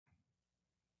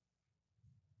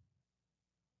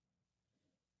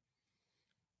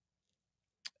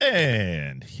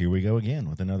And here we go again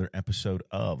with another episode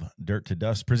of Dirt to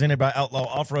Dust, presented by Outlaw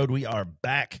Offroad. We are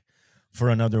back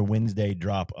for another Wednesday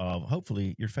drop of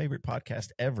hopefully your favorite podcast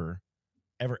ever,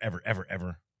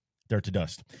 Dirt to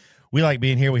Dust. We like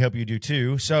being here. We hope you do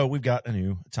too. So we've got a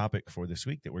new topic for this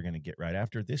week that we're going to get right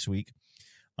after. This week,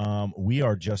 we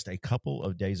are just a couple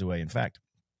of days away. In fact,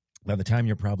 by the time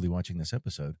you're probably watching this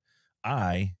episode,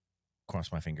 I,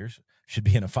 cross my fingers, should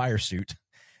be in a fire suit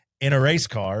in a race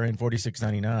car in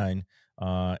 4699,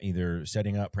 either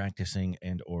setting up, practicing,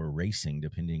 and or racing,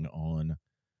 depending on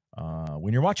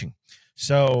when you're watching.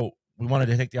 So we wanted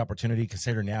to take the opportunity,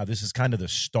 consider now this is kind of the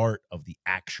start of the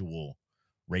actual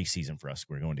race season for us.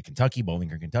 We're going to Kentucky, Bowling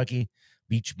Green, Kentucky,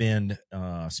 Beach Bend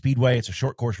Speedway. It's a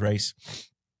short course race.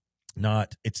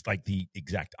 It's like the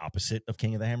exact opposite of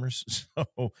King of the Hammers.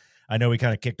 So I know we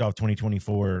kind of kicked off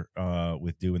 2024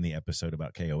 with doing the episode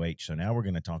about KOH. So now we're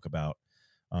going to talk about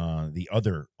the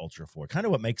other Ultra4. Kind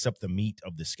of what makes up the meat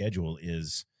of the schedule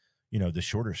is, the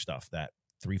shorter stuff, that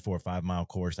 3, 4, 5 mile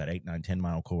course, that 8, 9, 10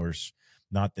 mile course,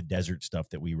 not the desert stuff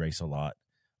that we race a lot,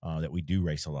 that we do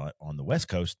race a lot on the West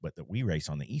Coast, but that we race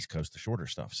on the East Coast, the shorter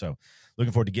stuff. So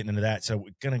looking forward to getting into that. So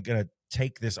we're gonna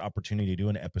take this opportunity to do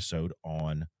an episode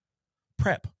on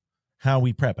prep, how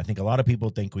we prep. I think a lot of people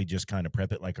think we just kind of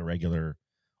prep it like a regular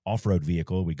off-road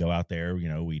vehicle. We go out there,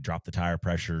 we drop the tire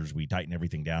pressures, we tighten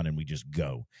everything down, and we just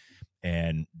go.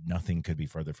 And nothing could be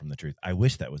further from the truth. I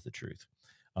wish that was the truth,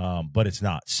 but it's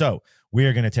not. So we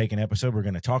are going to take an episode. We're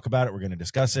going to talk about it. We're going to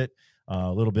discuss it,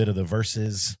 a little bit of the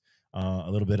verses, a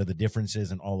little bit of the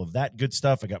differences, and all of that good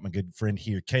stuff. I got my good friend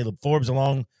here, Caleb Forbes,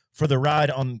 along for the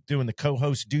ride on doing the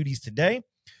co-host duties today.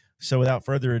 So without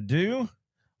further ado,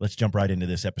 let's jump right into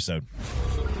this episode.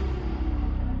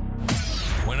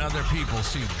 When other people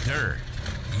see dirt,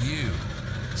 you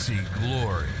see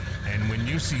glory. And when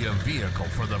you see a vehicle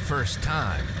for the first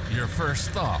time, your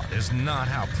first thought is not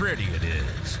how pretty it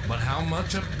is, but how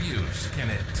much abuse can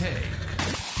it take.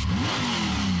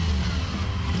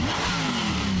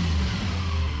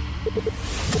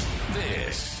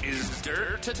 This is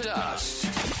Dirt to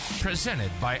Dust,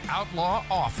 presented by Outlaw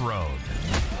Offroad.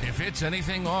 If it's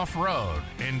anything off-road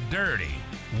and dirty,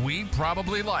 we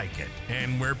probably like it,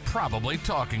 and we're probably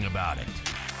talking about it.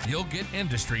 You'll get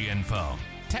industry info,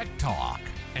 tech talk,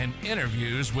 and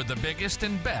interviews with the biggest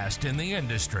and best in the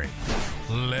industry.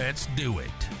 Let's do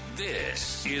it.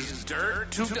 This is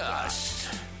Dirt to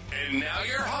Dust. And now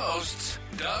your hosts,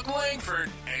 Doug Langford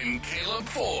and Caleb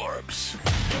Forbes.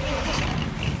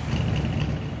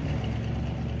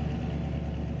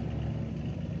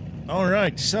 All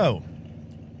right, so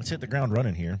let's hit the ground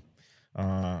running here.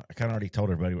 I kind of already told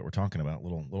everybody what we're talking about,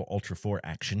 little Ultra4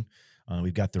 action.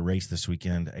 We've got the race this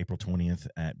weekend, April 20th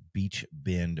at Beach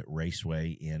Bend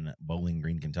Raceway in Bowling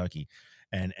Green, Kentucky.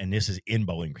 And this is in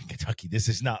Bowling Green, Kentucky. This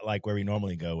is not like where we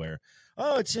normally go where,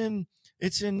 it's in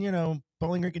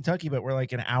Bowling Green, Kentucky, but we're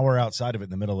like an hour outside of it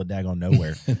in the middle of daggone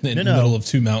nowhere. In the middle of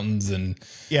two mountains, and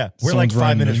we're like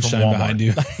 5 minutes from Walmart behind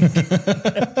you.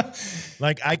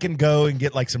 Like I can go and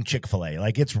get like some Chick-fil-A.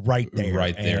 Like it's right there.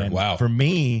 Right there. And wow. For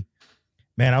me,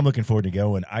 man, I'm looking forward to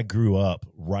going. I grew up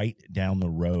right down the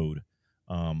road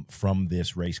from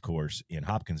this race course in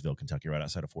Hopkinsville, Kentucky, right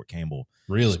outside of Fort Campbell.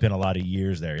 Really? Spent a lot of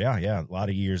years there. Yeah. A lot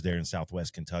of years there in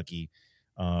Southwest Kentucky.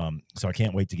 So I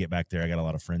can't wait to get back there. I got a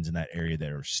lot of friends in that area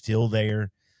that are still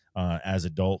there as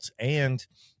adults. And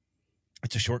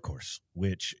it's a short course,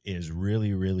 which is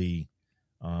really, really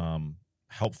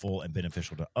helpful and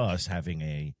beneficial to us, having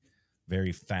a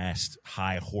very fast,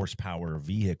 high horsepower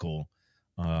vehicle.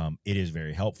 It is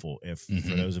very helpful.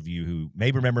 For those of you who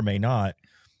may remember, may not,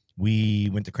 we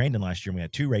went to Crandon last year and we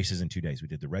had 2 races in 2 days. We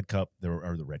did the Red Cup, the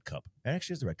Red Cup. It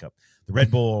actually is the Red Cup. The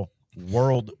Red Bull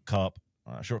World Cup,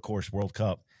 short course World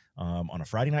Cup on a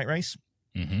Friday night race.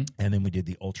 And then we did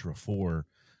the Ultra4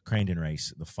 Crandon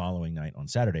race the following night on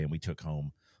Saturday, and we took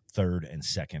home 3rd and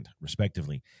 2nd,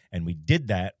 respectively. And we did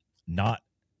that not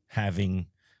having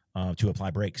to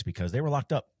apply brakes because they were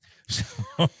locked up. So,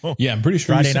 yeah, I'm pretty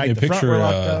sure Friday you sent night, me a the front picture. were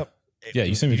locked up. Yeah,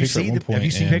 you sent me a picture at one point. Have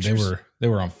you seen pictures? They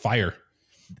were on fire.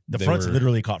 The fronts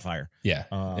literally caught fire. Yeah.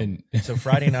 So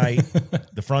Friday night,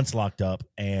 the front's locked up,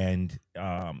 and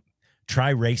try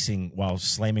racing while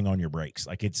slamming on your brakes.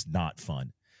 Like, it's not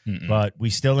fun. But we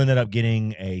still ended up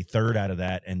getting a 3rd out of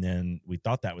that, and then we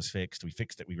thought that was fixed. We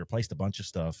fixed it. We replaced a bunch of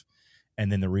stuff,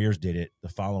 and then the rears did it the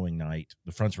following night.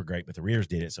 The fronts were great, but the rears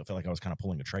did it, so it felt like I was kind of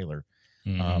pulling a trailer.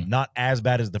 Not as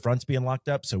bad as the fronts being locked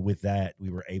up. So with that, we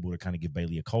were able to kind of give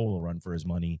Bailey a Cole a run for his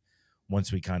money.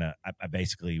 Once we kind of, I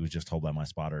basically was just told by my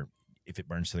spotter, if it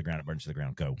burns to the ground, it burns to the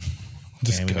ground. Go.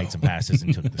 And we made some passes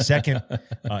and took the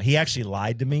 2nd. He actually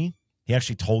lied to me. He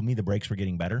actually told me the brakes were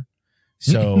getting better.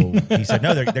 So he said,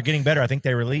 no, they're getting better. I think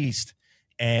they released,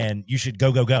 and you should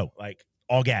go, like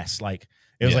all gas. Like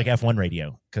it was like F1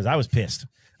 radio, because I was pissed.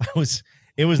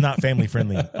 It was not family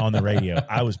friendly on the radio.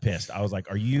 I was pissed. I was like,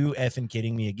 are you effing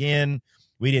kidding me again?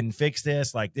 We didn't fix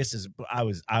this. Like I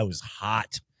was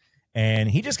hot, and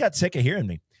he just got sick of hearing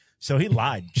me. So he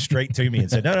lied straight to me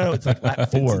and said, no, it's like lap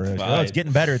 4. It's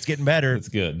getting better. It's getting better. It's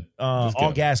good.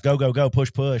 All gas, go,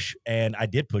 push. And I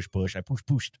did push. I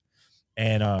pushed.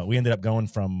 And we ended up going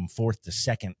from 4th to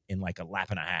 2nd in like a lap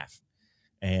and a half.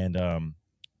 And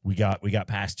we got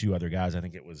past 2 other guys. I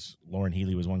think it was Lauren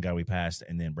Healy was one guy we passed,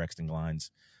 and then Brexton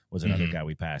Glines was another guy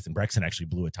we passed. And Brexton actually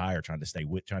blew a tire trying to stay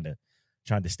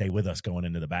with us going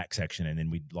into the back section, and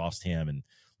then we lost him. And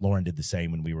Lauren did the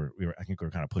same when we were I think we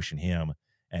were kind of pushing him,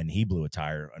 and he blew a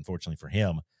tire, unfortunately for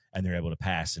him, and they're able to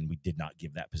pass, and we did not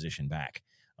give that position back.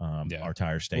 Our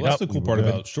tires stayed that's up. The cool part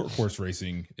about short course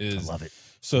racing is I love it.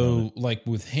 So like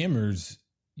with hammers,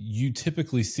 you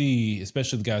typically see,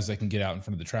 especially the guys that can get out in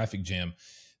front of the traffic jam,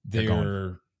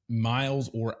 they're miles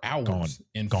or hours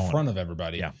in front of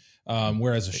everybody. Yeah.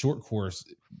 Whereas a short course,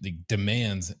 the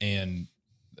demands and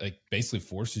like basically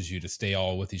forces you to stay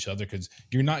all with each other, because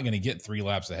you're not going to get 3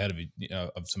 laps ahead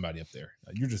of somebody up there.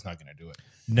 You're just not going to do it.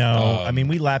 No, I mean,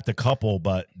 we lapped a couple,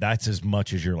 but that's as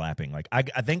much as you're lapping. Like I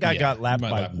think I got lapped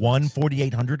by one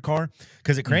 4800 car,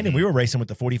 because at Crandon we were racing with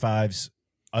the 45s,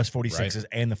 us 46s,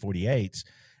 and the 48s,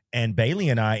 and Bailey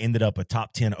and I ended up a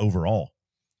top 10 overall.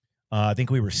 I think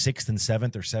we were 6th and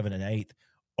 7th or 7th and 8th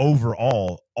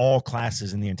overall, all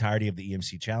classes in the entirety of the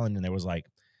EMC Challenge, and there was like,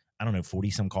 I don't know,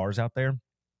 40 some cars out there.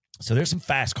 So there's some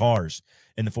fast cars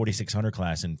in the 4600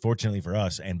 class, and fortunately for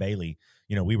us and Bailey,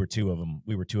 we were 2 of them.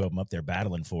 We were 2 of them up there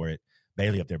battling for it.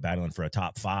 Bailey up there battling for a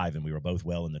top 5, and we were both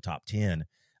well in the top 10.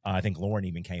 I think Lauren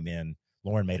even came in.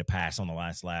 Lauren made a pass on the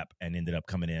last lap and ended up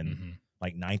coming in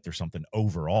like 9th or something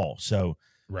overall. So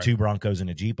 2 Broncos and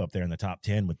a Jeep up there in the top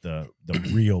 10 with the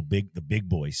real big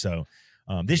boys. So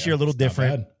this year a little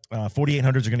different. 4800s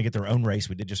are going to get their own race.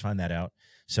 We did just find that out.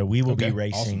 So we will be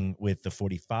racing with the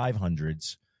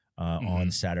 4500s. On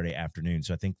Saturday afternoon.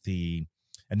 So I think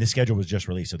this schedule was just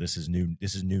released, so this is new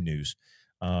news.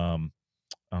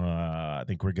 I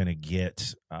think we're going to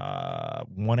get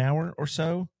 1 hour or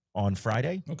so on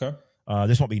Friday. Okay.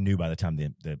 This won't be new by the time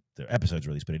the episode's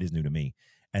released, but it is new to me.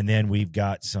 And then we've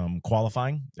got some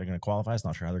qualifying. They're going to qualify. It's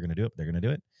not sure how they're going to do it, but they're going to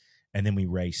do it. And then we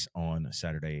race on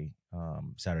Saturday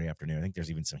afternoon. I think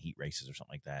there's even some heat races or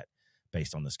something like that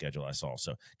based on the schedule I saw.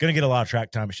 So going to get a lot of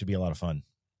track time. It should be a lot of fun.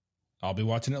 I'll be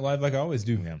watching it live like I always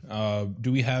do. Yeah.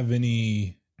 Do we have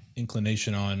any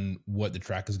inclination on what the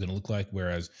track is going to look like?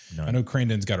 Whereas I know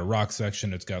Crandon's got a rock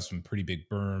section. It's got some pretty big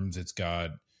berms. It's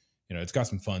got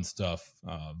some fun stuff.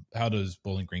 How does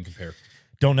Bowling Green compare?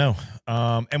 Don't know.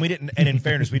 And we didn't. And in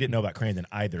fairness, we didn't know about Crandon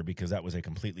either, because that was a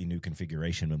completely new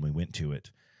configuration when we went to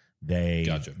it.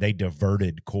 They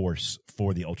diverted course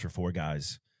for the Ultra 4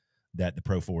 guys that the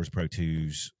Pro 4s, Pro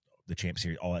 2s, the Champ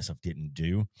Series, all that stuff didn't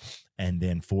do. And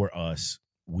then for us,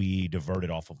 we diverted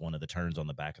off of one of the turns on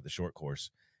the back of the short course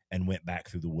and went back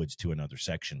through the woods to another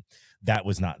section. That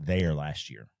was not there last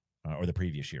year or the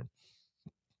previous year.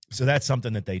 So that's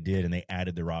something that they did, and they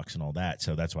added the rocks and all that.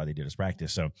 So that's why they did us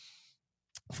practice. So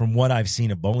from what I've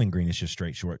seen of Bowling Green, it's just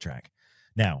straight short track.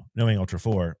 Now, knowing Ultra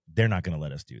 4, they're not going to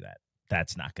let us do that.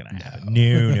 That's not going to happen.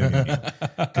 No.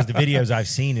 Because the videos I've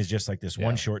seen is just like this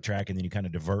one short track, and then you kind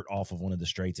of divert off of one of the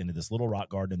straights into this little rock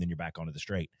garden, and then you're back onto the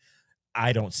straight.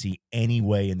 I don't see any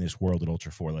way in this world that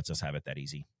Ultra 4 lets us have it that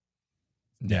easy.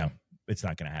 Yeah. No, it's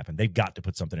not going to happen. They've got to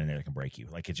put something in there that can break you.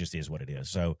 Like, it just is what it is.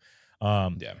 So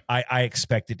I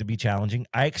expect it to be challenging.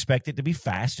 I expect it to be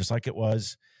fast, just like it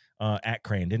was at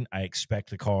Crandon. I expect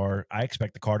the car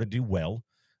to do well.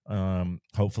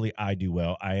 Hopefully I do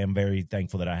well. I am very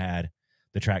thankful that I had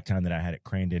the track time that I had at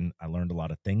Crandon. I learned a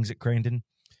lot of things at Crandon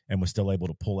and was still able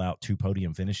to pull out 2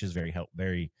 podium finishes. Very,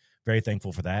 very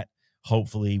thankful for that.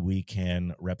 Hopefully we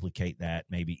can replicate that,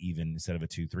 maybe even instead of a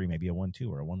 2-3, maybe a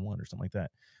 1-2 or a 1-1 or something like that.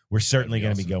 We're certainly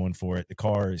going to be going for it. The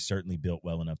car is certainly built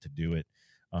well enough to do it.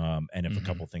 And if a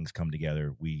couple things come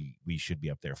together, we should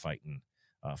be up there fighting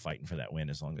for that win,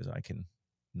 as long as I can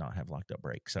not have locked up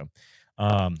brakes. So,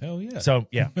 hell yeah. So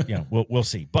we'll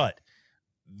see. But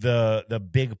the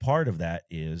big part of that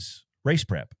is race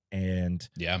prep, and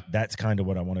that's kind of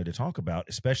what I wanted to talk about,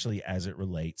 especially as it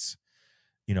relates.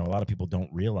 A lot of people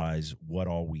don't realize what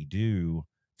all we do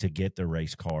to get the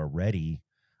race car ready,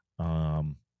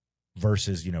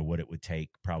 versus what it would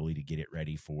take probably to get it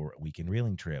ready for a weekend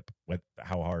reeling trip.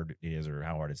 How hard it is or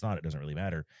how hard it's not, it doesn't really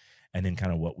matter. And then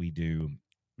kind of what we do,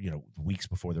 weeks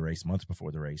before the race, months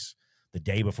before the race, the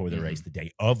day before the race, the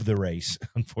day of the race,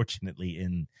 unfortunately,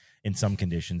 in some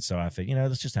conditions. So I think,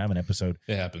 let's just have an episode.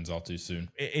 It happens all too soon.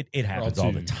 It happens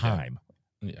all the time.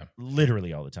 Yeah.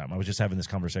 Literally all the time. I was just having this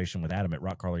conversation with Adam at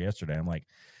Rock Crawler yesterday. I'm like,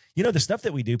 the stuff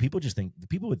that we do, people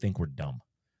would think we're dumb.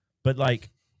 But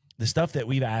like the stuff that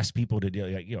we've asked people to do,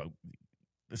 like,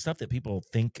 the stuff that people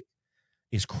think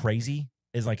is crazy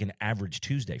is like an average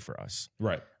Tuesday for us.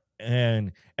 Right.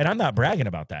 And I'm not bragging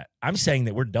about that. I'm saying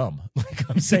that we're dumb. Like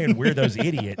I'm saying we're those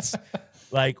idiots.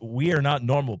 Like we are not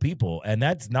normal people. And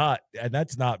that's not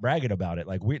bragging about it.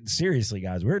 Like seriously,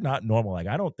 guys, we're not normal. Like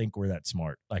I don't think we're that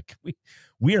smart. Like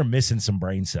we are missing some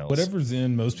brain cells. Whatever's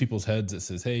in most people's heads that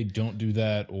says, hey, don't do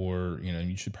that, or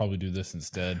you should probably do this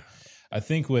instead. I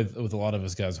think with a lot of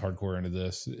us guys hardcore into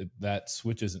this, that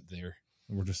switch isn't there.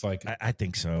 We're just like, I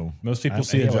think so. Most people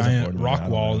see a giant rock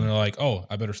wall and they're like, oh,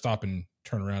 I better stop and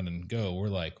turn around and go. We're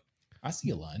like, I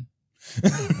see a line.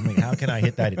 I mean, how can I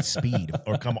hit that at speed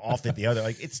or come off at the other?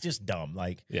 Like, it's just dumb.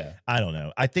 Like, yeah, I don't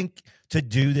know. I think to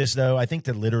do this, though, I think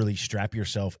to literally strap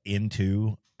yourself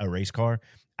into a race car,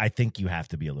 I think you have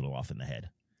to be a little off in the head.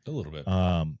 A little bit.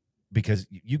 Because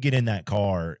you get in that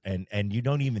car and you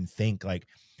don't even think, like,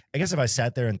 I guess if I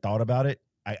sat there and thought about it,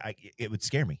 it would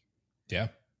scare me. Yeah.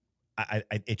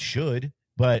 It should,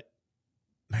 but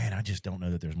man, I just don't know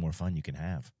that there's more fun you can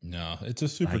have. No, it's a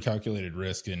super calculated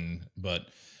risk, but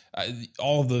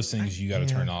all of those things you got to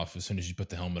turn off as soon as you put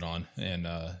the helmet on. And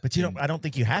but I don't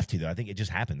think you have to though. I think it just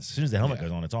happens as soon as the helmet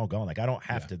goes on. It's all gone. Like I don't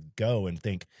have to go and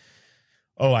think,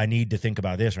 oh, I need to think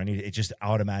about this, or it just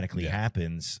automatically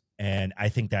happens. And I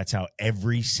think that's how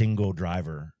every single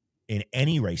driver in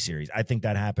any race series. I think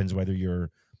that happens whether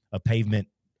you're a pavement,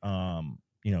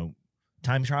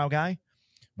 time trial guy,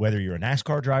 whether you're a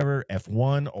NASCAR driver,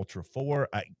 F1, Ultra 4,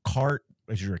 kart,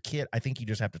 as you're a kid. I think you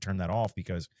just have to turn that off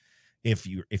because if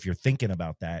you're thinking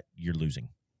about that, you're losing.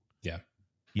 Yeah,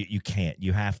 you can't.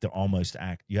 You have to almost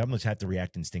act. You almost have to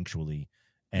react instinctually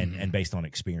and based on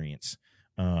experience,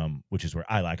 which is where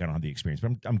I don't have the experience,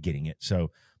 but I'm getting it. So,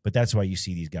 but that's why you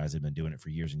see these guys that have been doing it for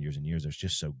years and years and years. They're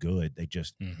just so good. They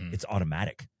just it's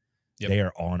automatic. Yep. They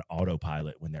are on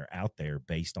autopilot when they're out there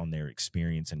based on their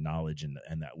experience and knowledge and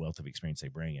that wealth of experience they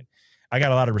bring. And I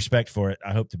got a lot of respect for it.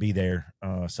 I hope to be there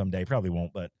someday. Probably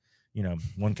won't, but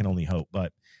one can only hope.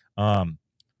 But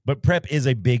prep is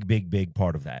a big, big, big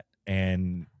part of that.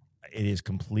 And it is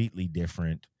completely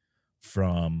different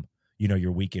from,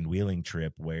 your weekend wheeling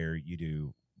trip where you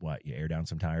do what? You air down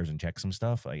some tires and check some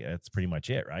stuff. Like that's pretty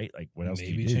much it, right? Like what else do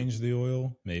you do? Change the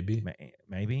oil, maybe.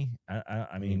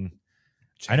 I mean,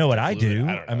 I know what I do.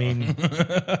 I mean,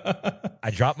 I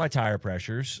drop my tire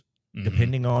pressures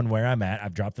depending on where I'm at.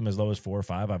 I've dropped them as low as 4 or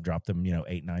 5. I've dropped them,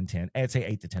 8, 9, 10. I'd say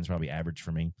 8 to 10 is probably average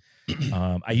for me.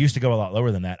 I used to go a lot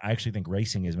lower than that. I actually think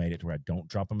racing has made it to where I don't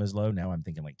drop them as low. Now I'm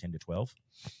thinking like 10 to 12.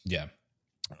 Yeah.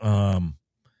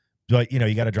 But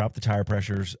you got to drop the tire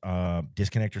pressures,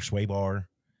 disconnect your sway bar.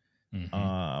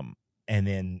 And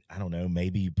then I don't know,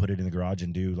 maybe you put it in the garage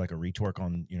and do like a retorque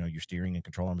on, your steering and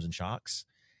control arms and shocks.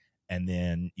 And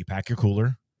then you pack your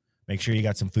cooler, make sure you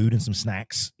got some food and some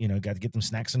snacks, got to get them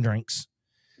snacks and drinks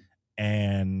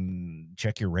and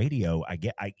check your radio.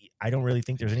 I don't really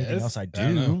think there's anything else I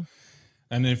do.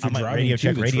 And if you're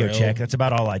driving radio check, that's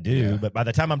about all I do. Yeah. But by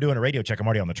the time I'm doing a radio check, I'm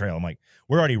already on the trail. I'm like,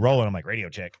 we're already rolling. I'm like, radio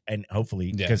check. And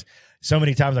hopefully, because so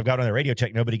many times I've gotten on the radio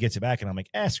check, nobody gets it back. And I'm like,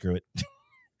 screw it.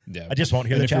 Yeah. I just won't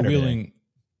hear the chatter.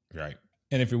 Right.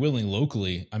 And if you're wheeling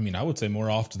locally, I mean, I would say more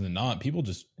often than not, people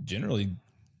just generally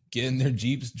get in their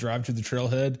Jeeps, drive to the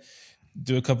trailhead,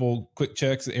 do a couple quick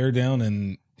checks, air down,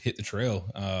 and hit the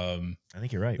trail. I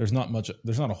think you're right. There's not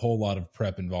a whole lot of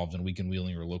prep involved in weekend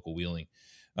wheeling or local wheeling.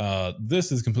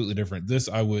 This is completely different. This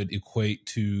I would equate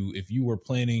to if you were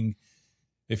planning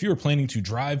to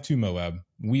drive to Moab,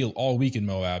 wheel all week in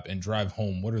Moab, and drive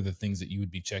home. What are the things that you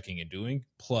would be checking and doing,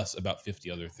 plus about 50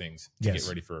 other things to get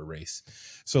ready for a race?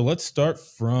 So let's start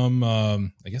from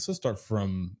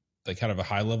like kind of a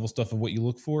high level stuff of what you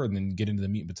look for, and then get into the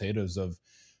meat and potatoes of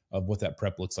what that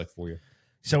prep looks like for you.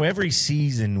 So every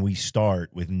season we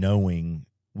start with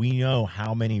we know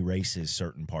how many races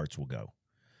certain parts will go.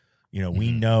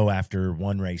 We know after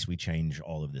one race, we change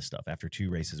all of this stuff. After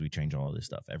 2 races, we change all of this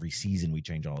stuff. Every season, we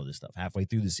change all of this stuff. Halfway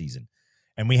through the season.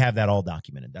 And we have that all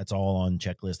documented. That's all on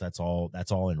checklist. That's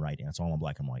all in writing. That's all in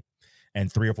black and white.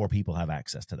 And 3 or 4 people have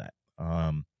access to that.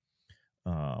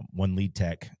 One lead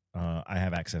tech, I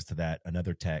have access to that.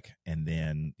 Another tech, and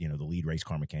then, the lead race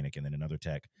car mechanic, and then another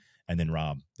tech. And then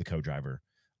Rob, the co-driver,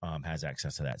 has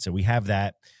access to that. So we have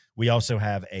that. We also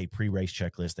have a pre-race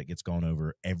checklist that gets gone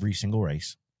over every single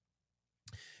race.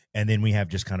 And then we have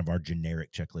just kind of our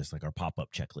generic checklist, like our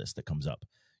pop-up checklist that comes up.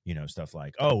 stuff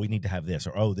like, oh, we need to have this,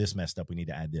 or, oh, this messed up, we need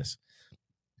to add this.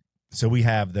 So we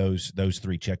have those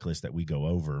 3 checklists that we go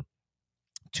over,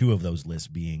 2 of those lists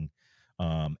being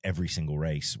every single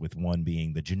race, with 1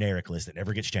 being the generic list that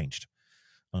never gets changed.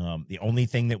 The only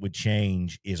thing that would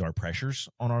change is our pressures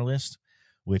on our list,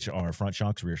 which are front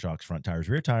shocks, rear shocks, front tires,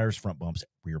 rear tires, front bumps,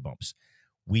 rear bumps.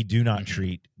 We do not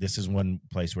treat, this is one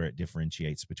place where it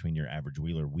differentiates between your average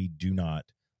wheeler. We do not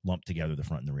lump together the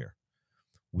front and the rear.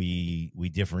 We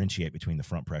differentiate between the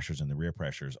front pressures and the rear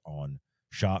pressures on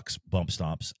shocks, bump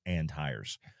stops, and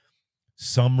tires.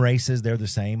 Some races, they're the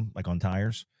same, like on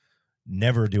tires.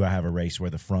 Never do I have a race where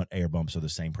the front air bumps are the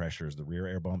same pressure as the rear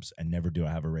air bumps, and never do I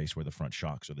have a race where the front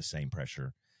shocks are the same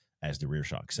pressure as the rear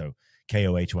shocks. So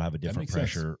KOH will have a different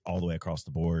pressure all the way across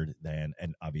the board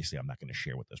and obviously I'm not going to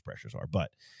share what those pressures are, but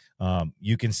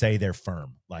you can say they're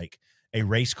firm. Like a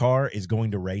race car is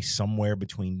going to race somewhere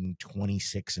between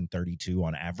 26 and 32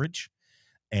 on average,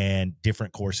 and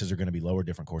different courses are going to be lower,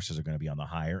 different courses are going to be on the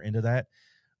higher end of that.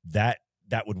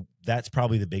 That's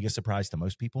probably the biggest surprise to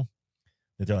most people,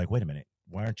 that they're like, wait a minute,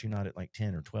 why aren't you not at like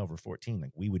 10 or 12 or 14?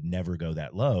 Like, we would never go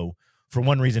that low for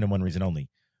one reason and one reason only: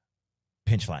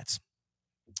 pinch flats.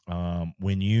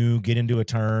 When you get into a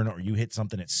turn or you hit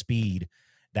something at speed,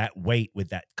 that weight, with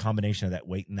that combination of that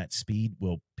weight and that speed,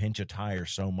 will pinch a tire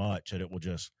so much that it will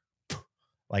just,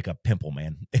 like a pimple,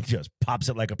 man. It just pops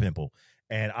it like a pimple.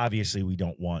 And obviously we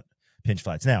don't want pinch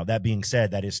flats. Now, that being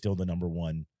said, that is still the number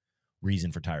one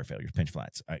reason for tire failures, pinch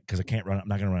flats. Because I'm not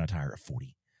going to run a tire at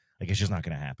 40. Like, it's just not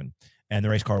going to happen. And the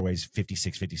race car weighs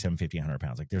 56, 57, 50, 100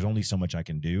 pounds. Like, there's only so much I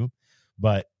can do.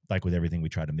 But like with everything, we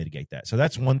try to mitigate that. So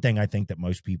that's one thing I think that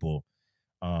most people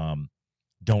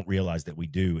don't realize that we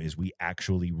do, is we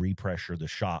actually repressure the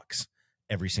shocks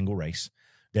every single race.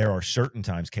 There are certain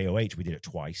times, KOH, we did it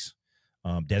twice.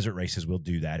 Desert races, we'll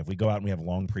do that. If we go out and we have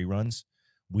long pre-runs,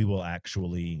 we will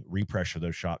actually repressure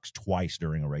those shocks twice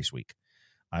during a race week.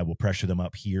 I will pressure them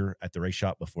up here at the race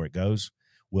shop before it goes.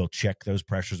 We'll check those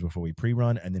pressures before we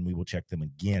pre-run, and then we will check them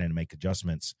again and make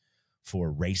adjustments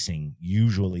for racing,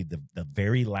 usually the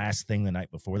very last thing the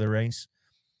night before the race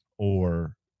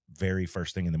or very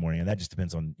first thing in the morning. And that just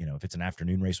depends on, if it's an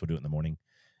afternoon race, we'll do it in the morning.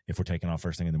 If we're taking off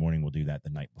first thing in the morning, we'll do that the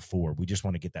night before. We just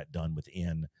want to get that done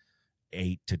within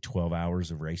 8 to 12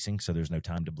 hours of racing, so there's no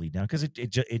time to bleed down, because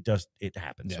it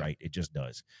happens, right? It just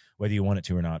does. Whether you want it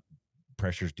to or not,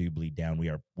 pressures do bleed down.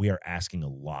 We are asking a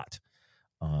lot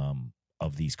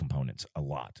of these components, a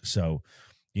lot. So,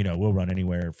 we'll run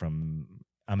anywhere from,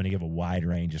 I'm going to give a wide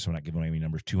range, just so I'm not giving away any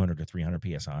numbers, 200 to 300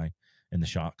 PSI in the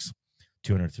shocks,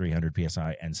 200 to 300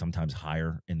 PSI, and sometimes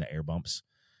higher in the air bumps.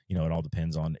 It all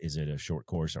depends on, is it a short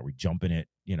course? Are we jumping it?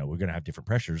 We're going to have different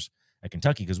pressures at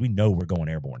Kentucky because we know we're going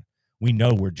airborne. We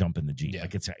know we're jumping the G. Yeah.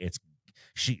 Like it's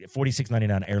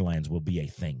 4699 airlines will be a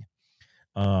thing.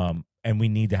 And we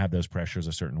need to have those pressures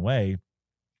a certain way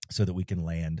so that we can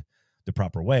land the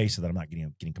proper way, so that I'm not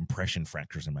getting compression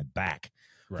fractures in my back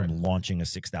from launching a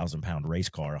 6,000-pound race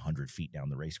car 100 feet down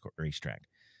the racetrack.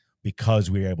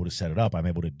 Because we were able to set it up, I'm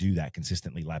able to do that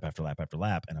consistently lap after lap after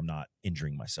lap, and I'm not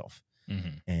injuring myself.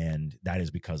 And that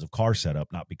is because of car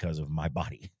setup, not because of my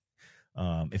body.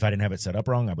 If I didn't have it set up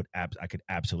wrong, I could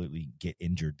absolutely get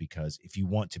injured, because if you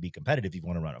want to be competitive, you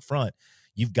want to run up front,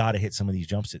 you've got to hit some of these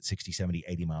jumps at 60, 70,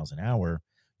 80 miles an hour.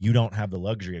 You don't have the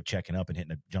luxury of checking up and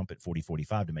hitting a jump at 40,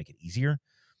 45 to make it easier.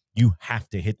 You have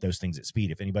to hit those things at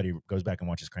speed. If anybody goes back and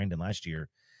watches Crandon last year,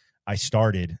 I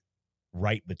started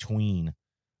right between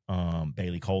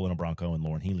Bailey Cole in a Bronco and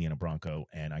Lauren Healy in a Bronco,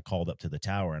 and I called up to the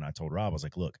tower and I told Rob, I was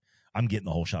like, look, I'm getting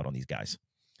the whole shot on these guys.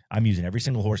 I'm using every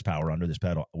single horsepower under this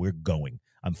pedal. We're going.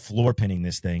 I'm floor pinning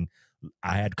this thing.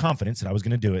 I had confidence that I was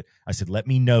going to do it. I said, let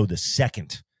me know the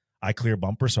second I clear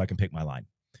bumper so I can pick my line.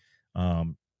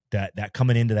 That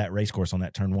coming into that race course on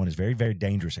that turn one is very, very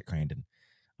dangerous at Crandon.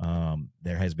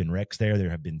 There has been wrecks there. There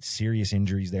have been serious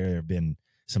injuries there. There have been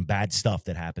some bad stuff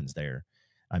that happens there.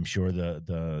 I'm sure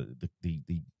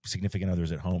the significant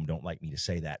others at home don't like me to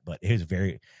say that, but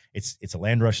it's a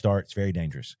land rush start. It's very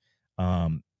dangerous.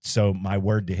 So my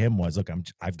word to him was, look,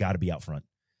 I've got to be out front.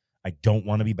 I don't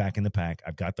want to be back in the pack.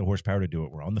 I've got the horsepower to do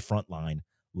it. We're on the front line.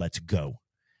 Let's go.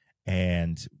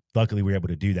 And luckily we were able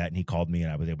to do that. And he called me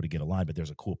and I was able to get a line, but there's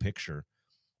a cool picture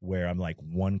where I'm like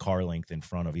one car length in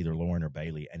front of either Lauren or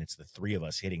Bailey. And it's the three of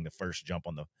us hitting the first jump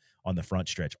on the front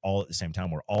stretch all at the same time.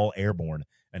 We're all airborne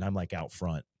and I'm like out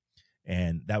front.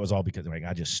 And that was all because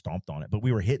I just stomped on it, but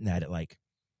we were hitting that at like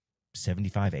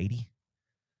 75, 80.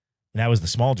 And that was the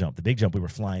small jump. The big jump, we were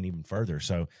flying even further.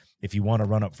 So if you want to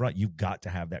run up front, you've got to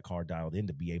have that car dialed in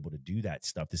to be able to do that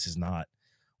stuff. This is not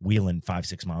wheeling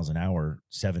 5-6 miles an hour,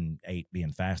 7-8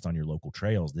 being fast on your local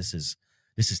trails. This is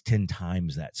This is 10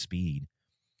 times that speed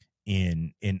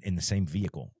in the same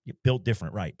vehicle. Built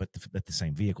different, right, but the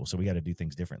same vehicle. So we got to do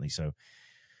things differently. So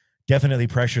definitely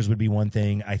pressures would be one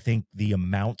thing. I think the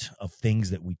amount of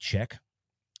things that we check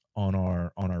on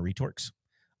our retorques,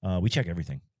 we check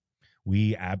everything.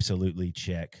 We absolutely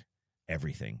check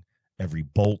everything. Every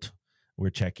bolt. We're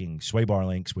checking sway bar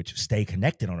links, which stay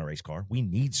connected on a race car. We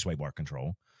need sway bar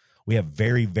control. We have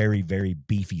very, very, very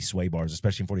beefy sway bars,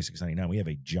 especially in 4699. We have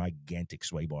a gigantic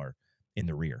sway bar in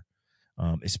the rear,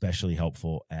 especially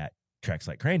helpful at tracks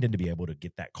like Crandon to be able to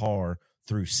get that car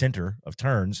through center of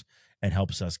turns, and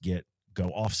helps us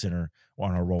go off center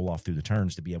on our roll off through the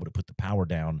turns to be able to put the power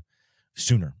down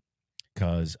sooner,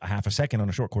 because a half a second on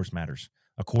a short course matters.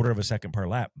 A quarter of a second per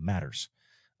lap matters.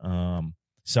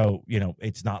 So,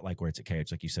 it's not like where it's at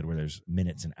KH, like you said, where there's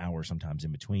minutes and hours sometimes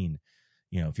in between.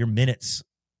 If you're minutes,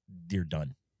 you're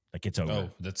done. Like, it's over. Oh,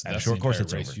 that's a short course,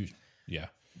 it's race. over. Yeah.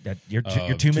 That you're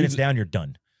 2 minutes down, you're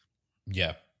done.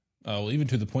 Yeah. Well, even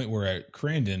to the point where at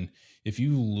Crandon, if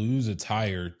you lose a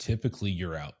tire, typically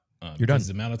you're out. You're done.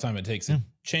 The amount of time it takes to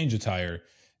change a tire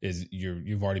is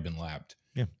you've already been lapped.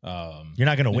 Yeah. You're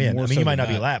not going to win. I mean, you might not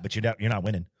be lapped, but you're not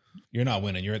winning. You're not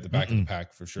winning. You're at the back of the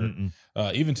pack for sure.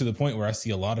 Even to the point where I see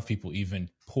a lot of people even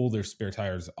pull their spare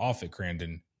tires off at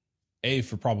Crandon, A,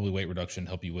 for probably weight reduction,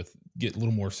 help you get a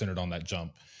little more centered on that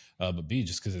jump, but B,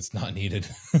 just because it's not needed.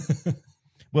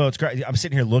 Well, it's great. I'm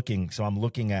sitting here looking. So I'm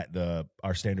looking at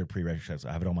our standard pre-race checks.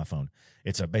 I have it on my phone.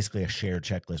 It's basically a shared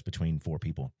checklist between 4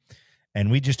 people. And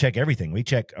we just check everything. We're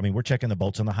checking the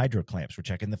bolts on the hydro clamps. We're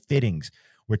checking the fittings.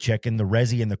 We're checking the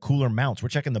resi and the cooler mounts. We're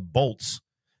checking the bolts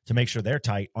to make sure they're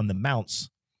tight on the mounts.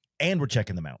 And we're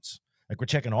checking the mounts. Like, we're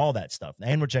checking all that stuff.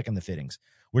 And we're checking the fittings.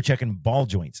 We're checking ball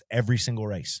joints every single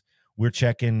race. We're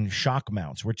checking shock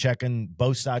mounts. We're checking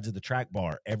both sides of the track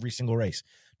bar every single race.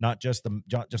 Not just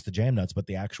the jam nuts, but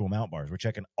the actual mount bars. We're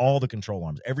checking all the control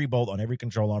arms, every bolt on every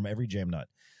control arm, every jam nut.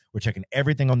 We're checking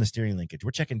everything on the steering linkage.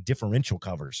 We're checking differential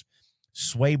covers,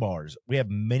 sway bars. We have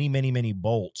many, many, many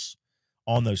bolts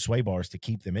on those sway bars to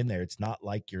keep them in there. It's not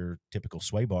like your typical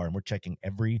sway bar, and we're checking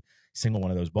every single one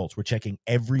of those bolts. We're checking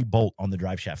every bolt on the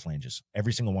drive shaft flanges,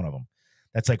 every single one of them.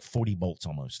 That's like 40 bolts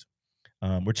almost.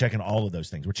 We're checking all of those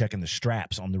things. We're checking the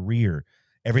straps on the rear,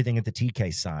 everything at the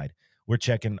T-case side. We're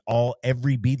checking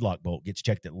every beadlock bolt gets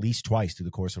checked at least twice through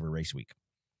the course of a race week.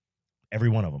 Every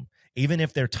one of them. Even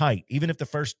if they're tight, even if the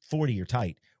first 40 are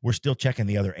tight, we're still checking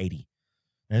the other 80.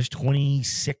 And there's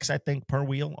 26, I think, per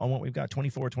wheel on what we've got,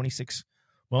 24, 26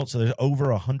 bolts. So there's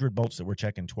over 100 bolts that we're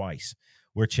checking twice.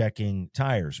 We're checking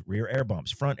tires, rear air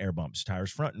bumps, front air bumps,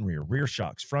 tires front and rear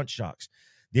shocks, front shocks.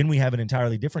 Then we have an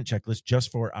entirely different checklist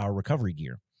just for our recovery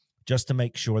gear, just to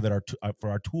make sure that for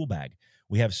our tool bag,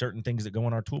 we have certain things that go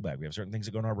in our tool bag. We have certain things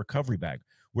that go in our recovery bag.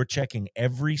 We're checking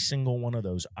every single one of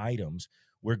those items.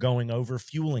 We're going over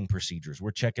fueling procedures.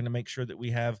 We're checking to make sure that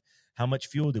we have, how much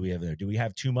fuel do we have there? Do we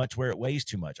have too much where it weighs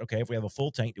too much? Okay, if we have a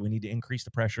full tank, do we need to increase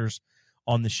the pressures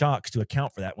on the shocks to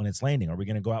account for that when it's landing? Are we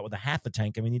going to go out with a half a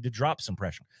tank and we need to drop some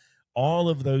pressure? All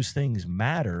of those things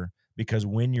matter, because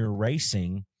when you're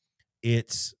racing,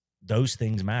 those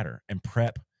things matter. And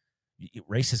prep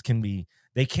races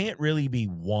they can't really be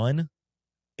won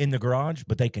in the garage,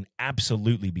 but they can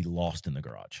absolutely be lost in the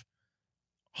garage.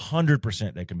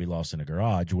 100% they can be lost in a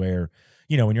garage where,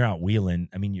 when you're out wheeling,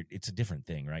 I mean, it's a different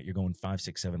thing, right? You're going 5,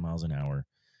 6, 7 miles an hour.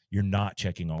 You're not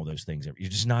checking all those things. You're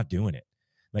just not doing it.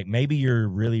 Like, maybe you're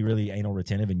really, really anal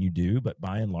retentive and you do, but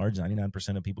by and large,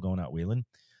 99% of people going out wheeling,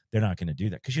 they're not going to do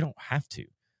that, because you don't have to.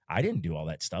 I didn't do all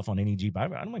that stuff on any Jeep.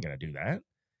 I'm not going to do that.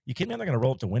 You kidding me? I'm not going to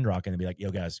roll up to Windrock and be like, yo,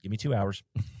 guys, give me 2 hours.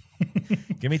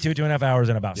 Give me 2.5 hours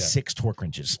and about 6 torque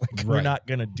wrenches. Like, we're not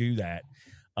going to do that.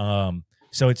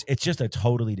 So it's just a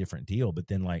totally different deal. But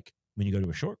then, like, when you go to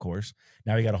a short course,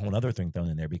 now you got a whole other thing thrown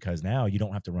in there, because now you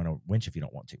don't have to run a winch if you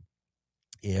don't want to.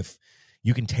 If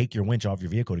you can take your winch off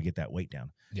your vehicle to get that weight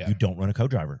down, you don't run a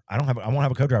co-driver. I won't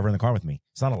have a co-driver in the car with me.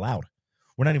 It's not allowed.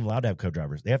 We're not even allowed to have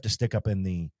co-drivers. They have to stick up in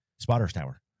the spotter's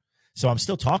tower. So I'm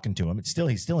still talking to him.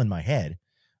 He's still in my head,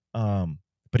 but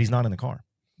he's not in the car.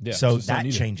 Yeah, so that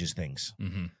changes things.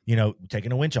 Mm-hmm.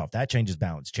 Taking a winch off, that changes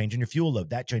balance. Changing your fuel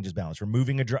load, that changes balance.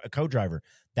 Removing a co-driver,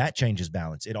 that changes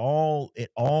balance. It all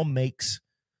makes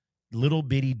little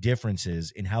bitty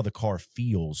differences in how the car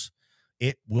feels.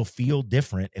 It will feel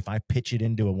different if I pitch it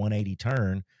into a 180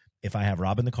 turn, if I have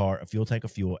Rob in the car, a fuel tank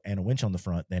of fuel, and a winch on the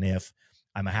front, than if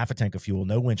I'm a half a tank of fuel,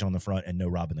 no winch on the front, and no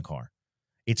Rob in the car.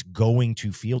 It's going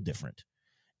to feel different.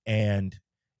 And,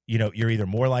 you're either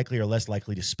more likely or less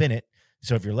likely to spin it.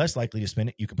 So if you're less likely to spin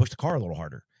it, you can push the car a little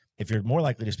harder. If you're more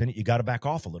likely to spin it, you got to back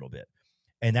off a little bit.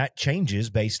 And that changes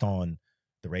based on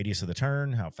the radius of the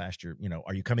turn, how fast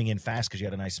are you coming in fast because you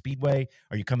had a nice speedway?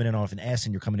 Are you coming in off an S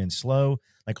and you're coming in slow?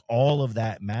 Like all of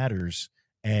that matters.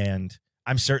 And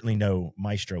I'm certainly no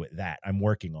maestro at that. I'm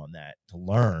working on that to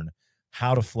learn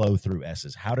how to flow through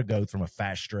S's, how to go from a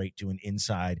fast straight to an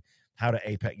inside, how to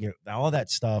apex, all of that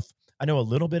stuff. I know a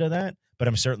little bit of that, but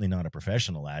I'm certainly not a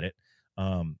professional at it.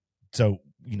 So,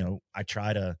 I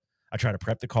try to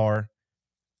prep the car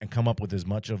and come up with as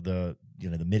much of the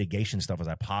mitigation stuff as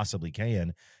I possibly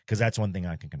can, because that's one thing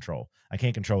I can control. I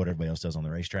can't control what everybody else does on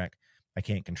the racetrack. I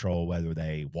can't control whether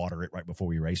they water it right before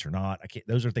we race or not.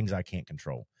 Those are things I can't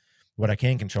control. What I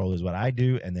can control is what I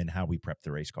do and then how we prep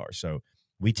the race car. So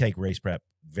we take race prep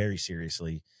very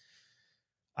seriously.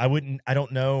 I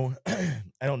don't know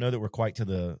that we're quite to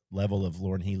the level of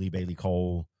Lauren Healy, Bailey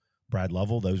Cole, Brad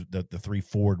Lovell, the three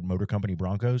Ford Motor Company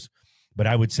Broncos. But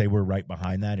I would say we're right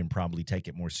behind that and probably take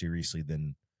it more seriously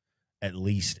than, at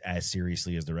least as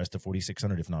seriously as the rest of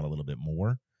 4600, if not a little bit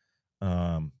more.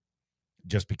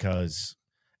 Just because,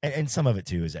 and some of it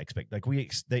too is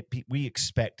we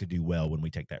expect to do well when we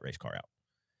take that race car out.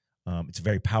 It's a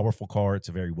very powerful car. It's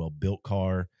a very well built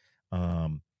car.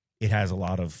 It has a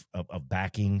lot of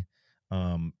backing.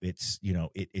 It's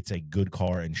a good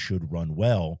car and should run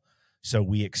well. So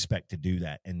we expect to do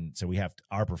that, and so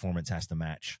our performance has to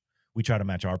match. We try to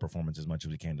match our performance as much as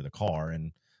we can to the car,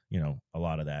 and a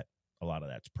lot of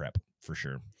that's prep for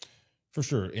sure. For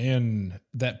sure. And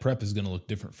that prep is going to look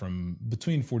different from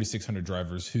between 4600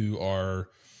 drivers who are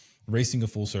racing a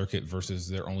full circuit versus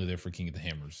they're only there for King of the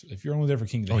Hammers. If you're only there for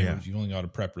King of the Hammers, you only got to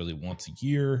prep really once a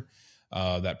year.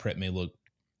 That prep may look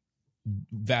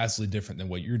vastly different than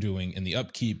what you're doing, and the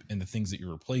upkeep and the things that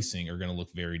you're replacing are going to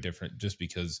look very different just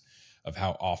because of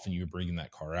how often you're bringing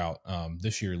that car out.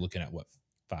 This year, you're looking at what,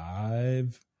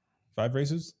 five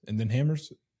races and then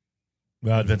Hammers?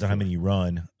 Well, it depends on how many you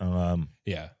run.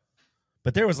 Yeah.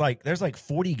 But there's like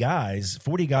 40 guys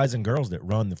and girls that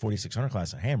run the 4600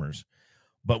 class at Hammers.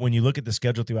 But when you look at the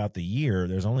schedule throughout the year,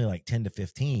 there's only like 10 to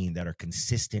 15 that are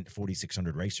consistent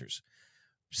 4600 racers.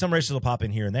 Some races will pop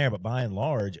in here and there, but by and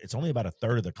large, it's only about a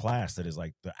third of the class that is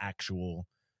like the actual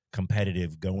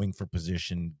competitive, going for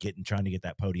position, trying to get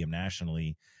that podium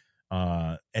nationally.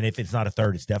 And if it's not a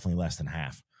third, it's definitely less than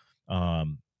half.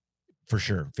 For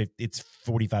sure. It's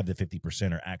 45 to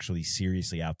 50% are actually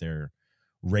seriously out there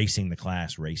racing the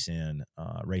class, race in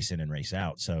and race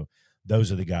out. So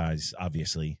those are the guys,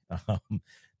 obviously,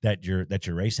 that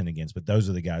you're racing against. But those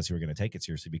are the guys who are going to take it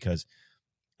seriously, because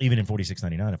even in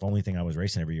 4699, if the only thing I was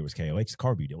racing every year was KOH,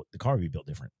 the car would be built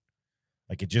different.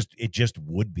 Like it just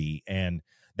would be. And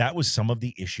that was some of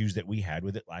the issues that we had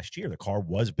with it last year. The car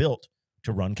was built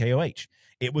to run KOH.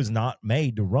 It was not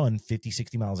made to run 50,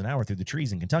 60 miles an hour through the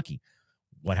trees in Kentucky.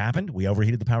 What happened? We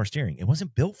overheated the power steering. It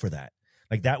wasn't built for that.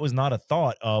 Like that was not a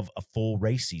thought of a full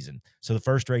race season. So the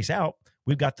first race out,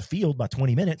 we've got the field by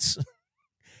 20 minutes.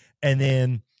 And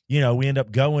then, we end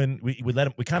up going, we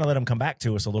kind of let them come back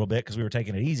to us a little bit because we were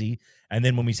taking it easy. And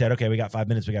then when we said, okay, we got 5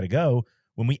 minutes, we got to go.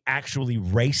 When we actually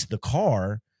raced the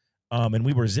car, and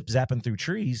we were zip zapping through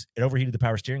trees, it overheated the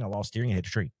power steering. I lost steering and hit a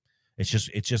tree. It's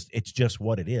just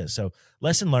what it is. So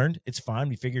lesson learned. It's fine.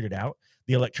 We figured it out.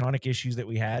 The electronic issues that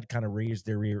we had kind of reared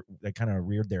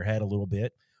their head a little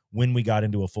bit when we got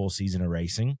into a full season of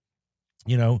racing,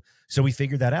 so we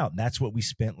figured that out. And that's what we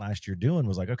spent last year doing,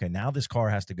 was like, okay, now this car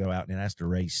has to go out and it has to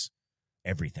race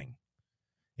everything.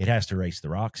 It has to race the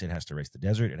rocks. It has to race the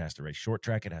desert. It has to race short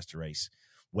track. It has to race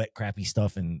wet, crappy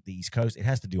stuff in the East Coast. It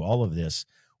has to do all of this.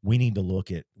 We need to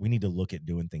look at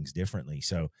doing things differently.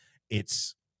 So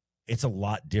it's a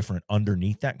lot different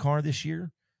underneath that car this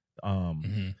year.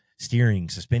 Steering,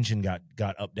 suspension got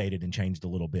updated and changed a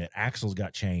little bit. Axles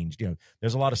got changed.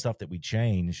 There's a lot of stuff that we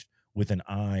changed with an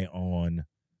eye on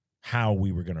how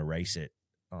we were going to race it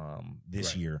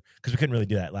this year, because we couldn't really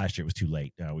do that last year. It was too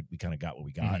late. We kind of got what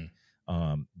we got,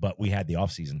 but we had the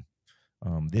off season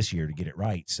this year to get it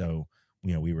right. So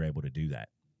we were able to do that.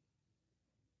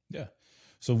 Yeah.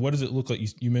 So what does it look like?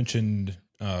 You mentioned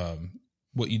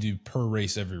what you do per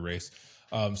race, every race.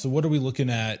 So what are we looking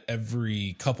at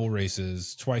every couple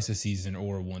races, twice a season,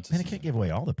 or once a season? I can't give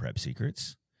away all the prep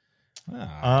secrets.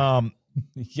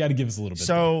 You got to give us a little bit.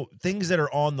 So things that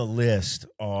are on the list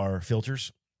are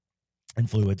filters and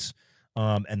fluids,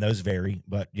 and those vary.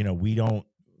 But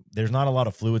there's not a lot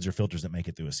of fluids or filters that make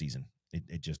it through a season.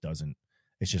 It just doesn't.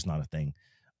 It's just not a thing.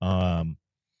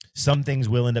 Some things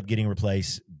will end up getting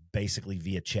replaced basically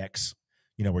via checks.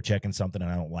 We're checking something and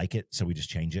I don't like it, so we just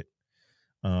change it.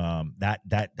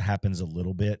 That happens a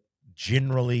little bit.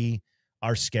 Generally,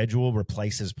 our schedule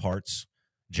replaces parts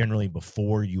generally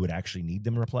before you would actually need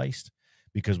them replaced,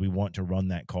 because we want to run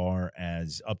that car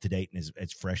as up to date and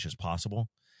as fresh as possible.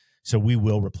 So we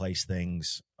will replace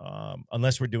things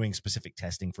unless we're doing specific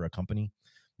testing for a company.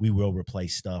 We will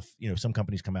replace stuff. Some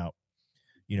companies come out.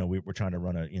 We're trying to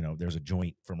run there's a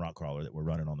joint from Rock Crawler that we're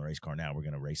running on the race car now. We're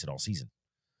going to race it all season.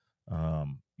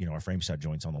 Our frame side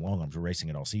joints on the long arms, we're racing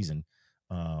it all season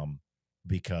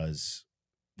because,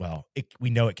 well, we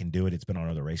know it can do it. It's been on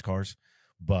other race cars.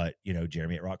 But,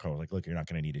 Jeremy at Rock Crawler was like, look, you're not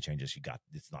going to need to change this.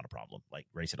 It's not a problem. Like,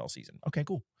 race it all season. Okay,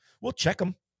 cool. We'll check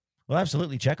them. We'll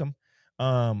absolutely check them.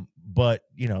 But,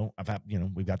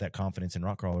 we've got that confidence in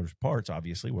Rock Crawler's parts,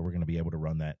 obviously, where we're going to be able to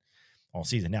run that all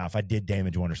season. Now, if I did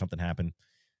damage one or something happened,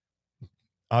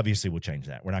 obviously we'll change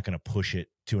that. We're not going to push it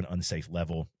to an unsafe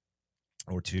level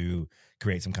or to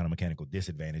create some kind of mechanical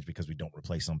disadvantage because we don't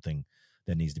replace something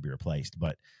that needs to be replaced.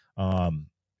 But, ram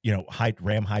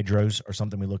hydros are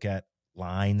something we look at.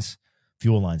 Lines,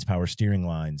 fuel lines, power steering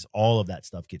lines, all of that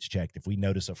stuff gets checked. If we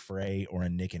notice a fray or a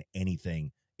nick in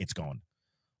anything, it's gone.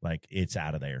 Like, it's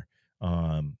out of there.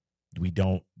 We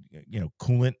don't,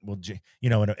 coolant will,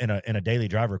 in a daily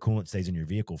driver, coolant stays in your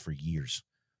vehicle for years,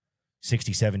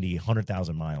 60, 70,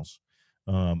 100,000 miles.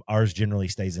 Ours generally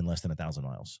stays in less than 1,000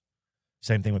 miles.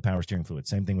 Same thing with power steering fluid.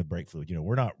 Same thing with brake fluid.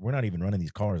 We're not even running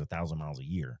these cars 1,000 miles a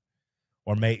year,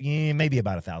 or maybe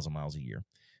about 1,000 miles a year.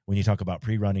 When you talk about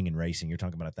pre-running and racing, you're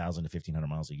talking about 1,000 to 1,500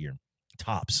 miles a year,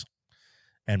 tops.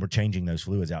 And we're changing those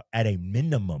fluids out. At a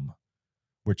minimum,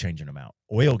 we're changing them out.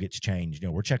 Oil gets changed.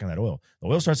 We're checking that oil. The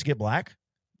oil starts to get black,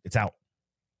 it's out.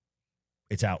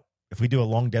 It's out. If we do a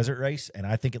long desert race and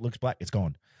I think it looks black, it's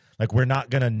gone. Like, we're not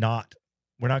going to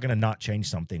not change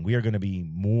something. We are going to be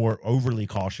more overly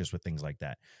cautious with things like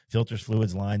that. Filters,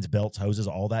 fluids, lines, belts, hoses,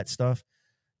 all that stuff.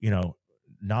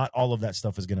 Not all of that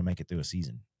stuff is going to make it through a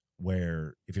season.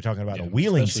 Where if you're talking about a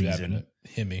wheeling season,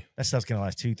 that stuff's going to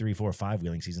last 2, 3, 4, 5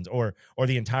 wheeling seasons, or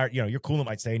the entire, your coolant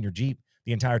might stay in your Jeep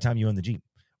the entire time you own the Jeep,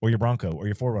 or your Bronco, or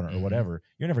your 4Runner, or whatever.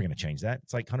 You're never going to change that.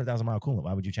 It's like 100,000 mile coolant.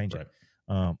 Why would you change it?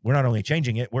 We're not only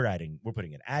changing it, we're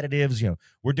putting in additives.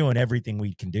 We're doing everything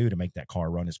we can do to make that car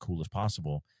run as cool as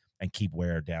possible and keep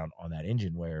wear down on that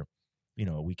engine. Where,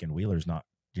 a weekend wheeler's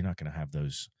you're not going to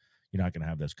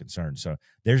have those concerns. So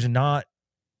there's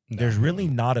really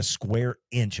not a square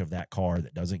inch of that car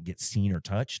that doesn't get seen or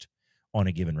touched on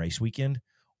a given race weekend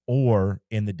or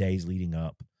in the days leading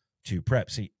up to prep.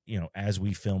 See, as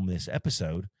we film this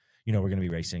episode, we're going to be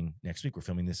racing next week. We're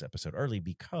filming this episode early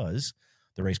because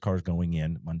the race car is going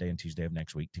in Monday and Tuesday of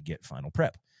next week to get final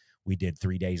prep. We did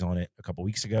 3 days on it a couple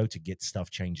weeks ago to get stuff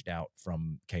changed out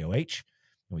from KOH.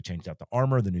 And we changed out the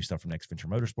armor, the new stuff from Next Venture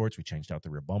Motorsports. We changed out the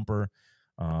rear bumper.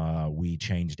 We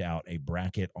changed out a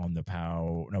bracket on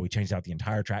the we changed out the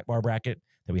entire track bar bracket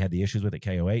that we had the issues with at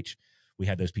KOH. We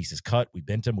had those pieces cut. We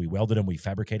bent them. We welded them. We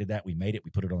fabricated that. We made it.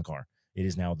 We put it on the car. It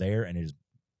is now there, and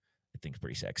I think it's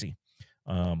pretty sexy.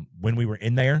 When we were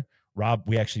in there,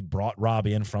 we actually brought Rob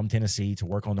in from Tennessee to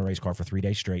work on the race car for 3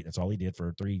 days straight. That's all he did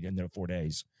for 4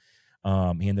 days.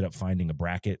 He ended up finding a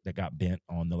bracket that got bent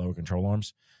on the lower control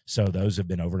arms. So those have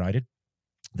been overnighted.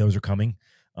 Those are coming.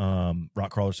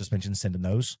 Rock Crawler Suspension sending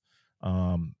those.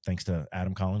 Thanks to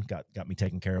Adam Collin, got me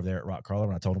taken care of there at Rock Crawler.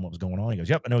 When I told him what was going on, he goes,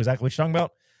 "Yep, I know exactly what you're talking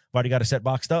about. I've already got a set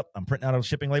boxed up. I'm printing out a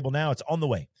shipping label now. It's on the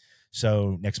way."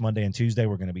 So next Monday and Tuesday,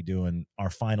 we're going to be doing our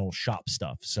final shop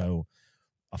stuff. So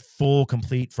a full,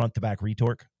 complete front to back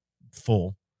retorque,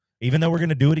 full. Even though we're going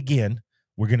to do it again,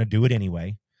 we're going to do it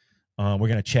anyway. We're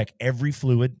going to check every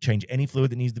fluid, change any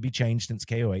fluid that needs to be changed since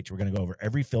KOH. We're going to go over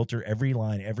every filter, every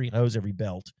line, every hose, every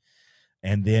belt.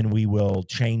 And then we will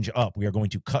change up. We are going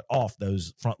to cut off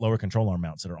those front lower control arm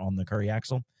mounts that are on the Curry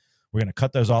axle. We're going to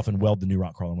cut those off and weld the new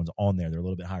Rock Crawler ones on there. They're a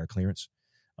little bit higher clearance.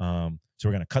 So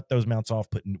we're going to cut those mounts off,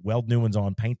 weld new ones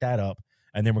on, paint that up,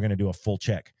 and then we're going to do a full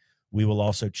check. We will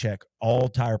also check all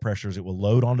tire pressures. It will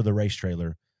load onto the race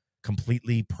trailer,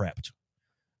 completely prepped.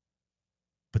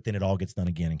 But then it all gets done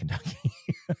again in Kentucky.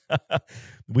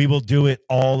 We will do it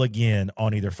all again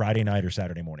on either Friday night or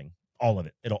Saturday morning. All of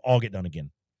it. It'll all get done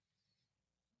again.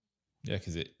 Yeah,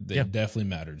 because it definitely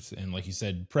matters. And like you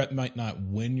said, prep might not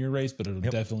win your race, but it'll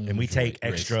definitely. And we take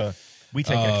extra. We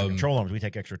take extra control arms. We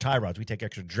take extra tie rods. We take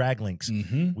extra drag links.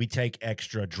 Mm-hmm. We take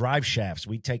extra drive shafts.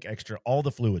 We take extra all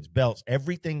the fluids, belts,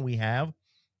 everything we have.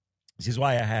 This is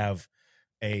why I have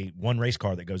one race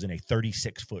car that goes in a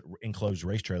 36-foot enclosed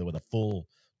race trailer with a full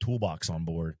toolbox on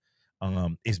board.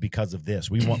 Is because of this.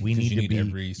 We need to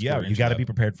be. You got to be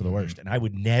prepared for the worst. And I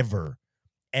would never,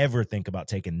 ever think about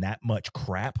taking that much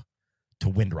crap to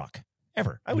Windrock.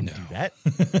 Ever. I wouldn't do that.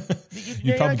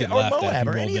 You probably get laughed at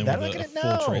or any of that. I'm with a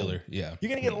full trailer. Yeah. You're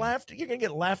gonna get laughed. You're gonna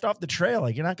get laughed off the trail.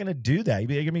 Like, you're not gonna do that.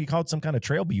 You're gonna be called some kind of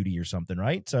trail beauty or something,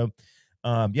 right? So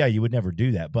yeah, you would never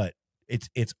do that, but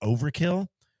it's overkill.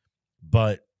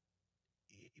 But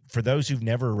for those who've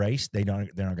never raced, they're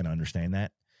not going to understand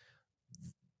that.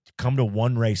 Come to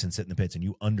one race and sit in the pits, and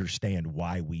you understand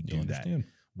why we do that.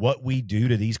 What we do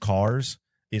to these cars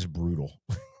is brutal.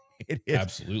 It is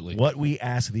absolutely what we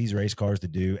ask these race cars to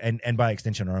do, and by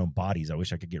extension, our own bodies. I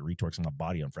wish I could get retorques on my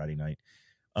body on Friday night.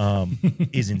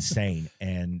 Is insane.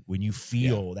 And when you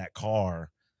feel that car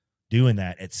doing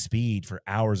that at speed for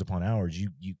hours upon hours, you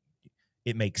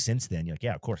it makes sense. Then you're like,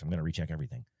 yeah, of course I'm going to recheck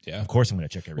everything. Yeah, of course I'm going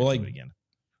to check everything again.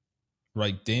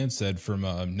 Right, Dan said from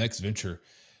Next Venture,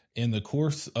 in the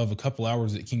course of a couple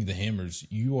hours at King of the Hammers,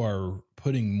 you are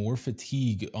putting more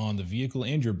fatigue on the vehicle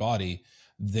and your body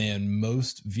than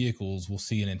most vehicles will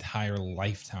see an entire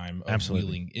lifetime of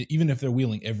wheeling, even if they're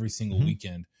wheeling every single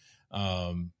weekend.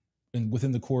 And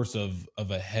within the course of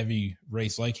a heavy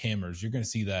race like Hammers, you're going to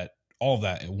see all of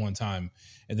that at one time.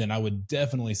 And then I would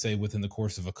definitely say within the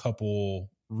course of a couple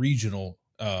regional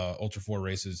Ultra 4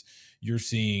 races, you're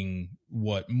seeing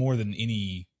what more than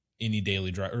any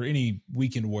daily drive or any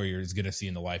weekend warrior is going to see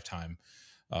in the lifetime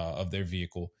of their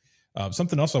vehicle.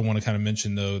 Something else I want to kind of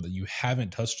mention, though, that you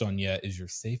haven't touched on yet is your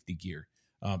safety gear.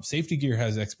 Safety gear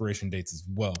has expiration dates as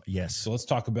well. Yes. So let's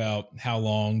talk about how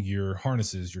long your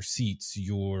harnesses, your seats,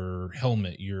 your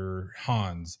helmet, your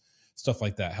Hans, stuff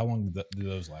like that. How long do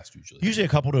those last usually? Usually a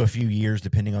couple to a few years,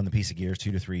 depending on the piece of gear.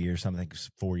 2 to 3 years. Some think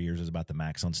 4 years is about the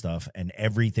max on stuff. And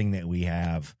everything that we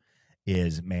have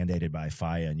is mandated by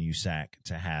FIA and USAC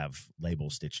to have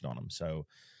labels stitched on them. So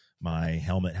my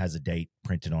helmet has a date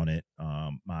printed on it.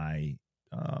 My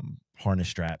harness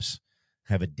straps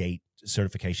have a date,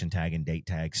 certification tag and date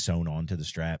tag sewn onto the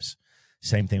straps.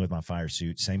 Same thing with my fire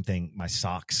suit. Same thing. My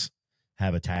socks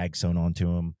have a tag sewn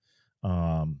onto them.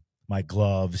 My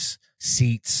gloves,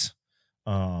 seats,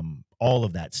 all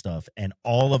of that stuff. And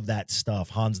all of that stuff,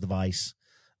 Hans device,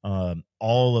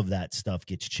 all of that stuff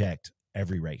gets checked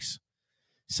every race.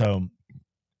 So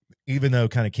even though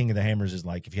kind of King of the Hammers is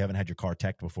like, if you haven't had your car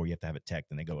teched before, you have to have it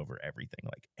teched, and they go over everything,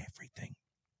 like everything.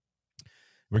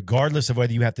 Regardless of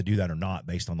whether you have to do that or not,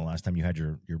 based on the last time you had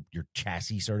your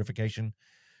chassis certification,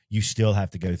 you still have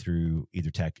to go through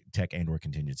either tech and or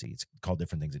contingency. It's called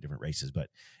different things at different races, but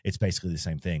it's basically the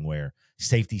same thing where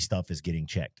safety stuff is getting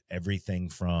checked. Everything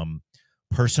from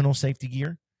personal safety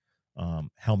gear,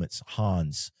 helmets,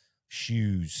 Hans,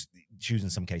 shoes in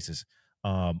some cases,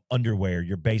 underwear,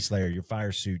 your base layer, your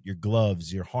fire suit, your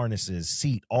gloves, your harnesses,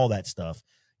 seat, all that stuff.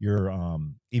 Your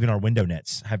even our window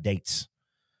nets have dates.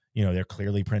 You know, they're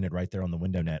clearly printed right there on the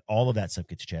window net. All of that stuff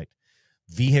gets checked.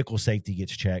 Vehicle safety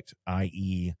gets checked,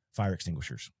 i.e. fire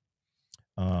extinguishers.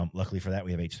 Luckily for that,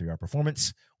 we have H3R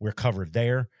Performance. We're covered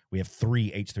there. We have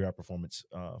 3 H3R Performance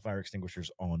fire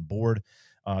extinguishers on board.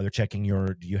 They're checking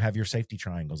do you have your safety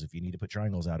triangles? If you need to put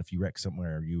triangles out, if you wreck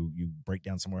somewhere, you break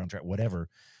down somewhere on track, whatever.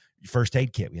 First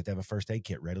aid kit. We have to have a first aid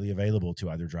kit readily available to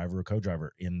either driver or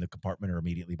co-driver in the compartment or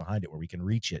immediately behind it where we can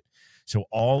reach it. So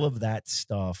all of that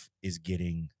stuff is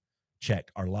getting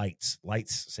checked. Our lights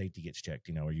safety gets checked.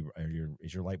 You know,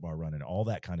 is your light bar running? All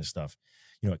that kind of stuff.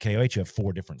 You know, at KOH you have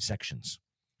 4 different sections.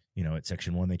 You know, at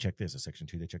section 1 they check this. At section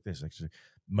 2 they check this.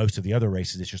 Most of the other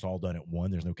races it's just all done at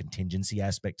 1. There's no contingency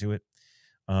aspect to it.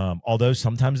 Although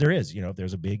sometimes there is. You know, if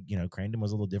there's a big, you know, Crandon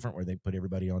was a little different where they put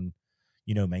everybody on,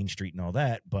 you know, Main Street and all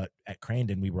that. But at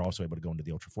Crandon we were also able to go into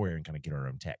the Ultra 4 area and kind of get our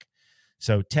own tech.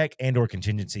 So tech and or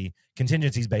contingency.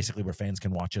 Contingency is basically where fans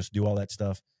can watch us do all that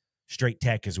stuff. Straight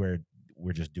tech is where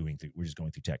we're just going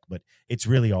through tech, but it's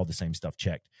really all the same stuff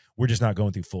checked. We're just not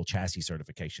going through full chassis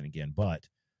certification again, but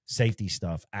safety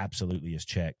stuff absolutely is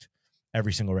checked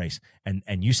every single race. And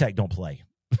USAC don't play.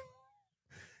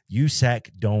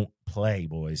 USAC don't play,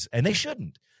 boys. And they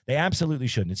shouldn't. They absolutely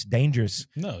shouldn't. It's dangerous.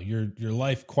 No, your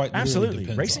life quite absolutely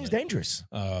depends racing's on it. Dangerous.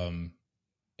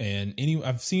 And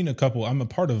I've seen I'm a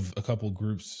part of a couple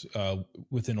groups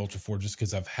within Ultra 4 just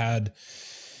because I've had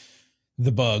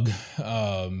the bug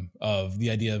of the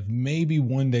idea of maybe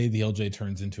one day the LJ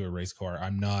turns into a race car.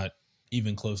 I'm not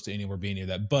even close to anywhere being near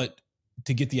that, but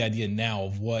to get the idea now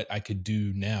of what I could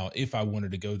do now, if I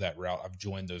wanted to go that route, I've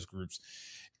joined those groups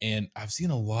and I've seen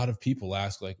a lot of people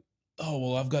ask like, oh,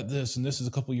 well, I've got this and this is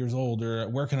a couple years old, or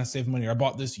where can I save money? Or I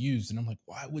bought this used. And I'm like,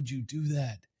 why would you do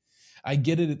that? I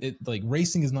get it. Like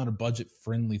racing is not a budget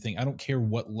friendly thing. I don't care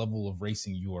what level of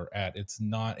racing you are at. It's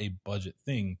not a budget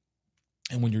thing.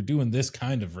 And when you're doing this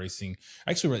kind of racing,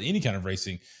 actually any kind of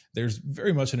racing, there's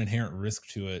very much an inherent risk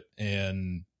to it.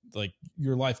 And like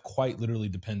your life quite literally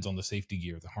depends on the safety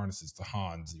gear, the harnesses, the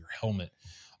Hans, your helmet,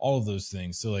 all of those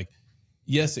things. So like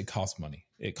yes, it costs money.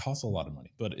 It costs a lot of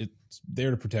money, but it's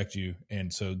there to protect you.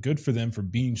 And so good for them for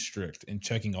being strict and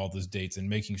checking all those dates and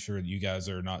making sure that you guys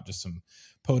are not just some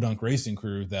podunk racing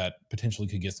crew that potentially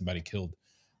could get somebody killed.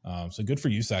 So good for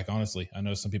USAC, honestly. I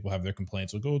know some people have their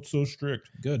complaints like, oh, it's so strict.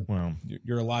 Good. Well,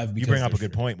 you're alive. You bring up a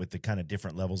good point with the kind of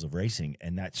different levels of racing,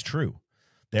 and that's true.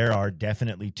 There are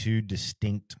definitely two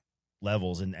distinct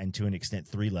levels and to an extent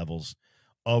 3 levels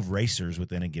of racers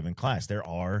within a given class. There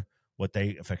are what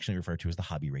they affectionately refer to as the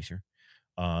hobby racer.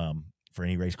 For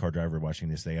any race car driver watching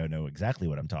this, they know exactly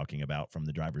what I'm talking about from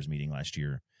the drivers meeting last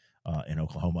year in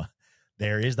Oklahoma.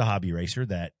 There is the hobby racer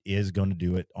that is going to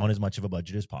do it on as much of a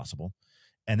budget as possible.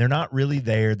 And they're not really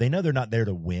there. They know they're not there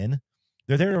to win.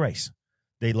 They're there to race.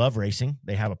 They love racing.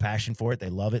 They have a passion for it. They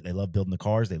love it. They love building the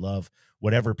cars. They love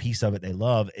whatever piece of it they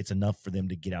love. It's enough for them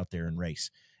to get out there and race.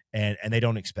 And they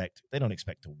don't expect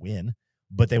to win,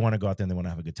 but they want to go out there and they want to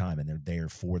have a good time, and they're there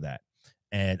for that.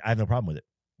 And I have no problem with it.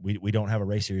 We don't have a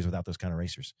race series without those kind of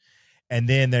racers. And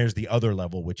then there's the other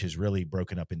level, which is really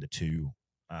broken up into 2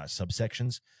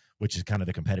 subsections, which is kind of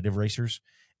the competitive racers.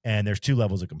 And there's 2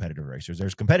 levels of competitive racers.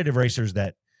 There's competitive racers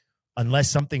that, unless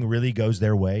something really goes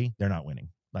their way, they're not winning.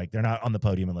 Like, they're not on the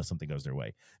podium unless something goes their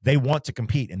way. They want to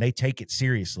compete, and they take it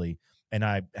seriously, and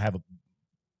I have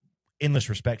endless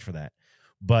respect for that.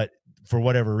 But for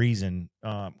whatever reason,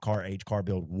 car age, car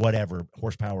build, whatever,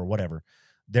 horsepower, whatever,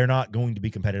 they're not going to be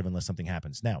competitive unless something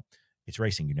happens. Now, it's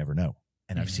racing. You never know.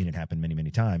 And I've seen it happen many,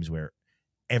 many times where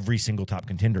every single top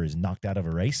contender is knocked out of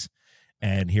a race,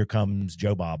 and here comes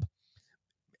Joe Bob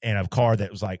and a car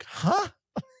that was like, huh?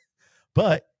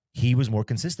 But he was more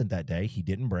consistent that day. He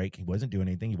didn't break. He wasn't doing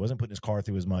anything. He wasn't putting his car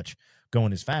through as much,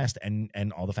 going as fast,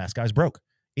 and all the fast guys broke.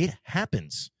 It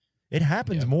happens. It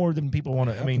happens more than people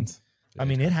want to.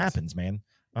 It happens, man.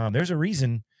 There's a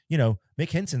reason,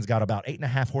 Mick Henson's got about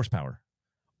 8.5 horsepower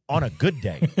on a good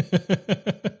day.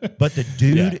 But the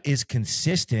dude is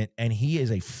consistent, and he is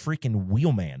a freaking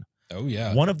wheelman. Oh,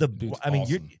 yeah. One of the, Dude's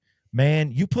awesome.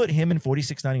 You put him in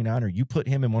 4699 or you put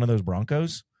him in one of those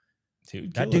Broncos,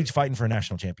 that dude's fighting for a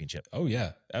national championship. Oh,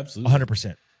 yeah, absolutely.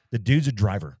 100%. The dude's a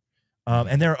driver.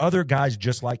 And there are other guys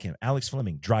just like him. Alex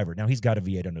Fleming, driver. Now, he's got a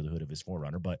V8 under the hood of his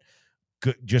 4Runner, but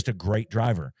just a great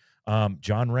driver.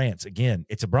 John Rance, again,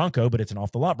 it's a Bronco, but it's an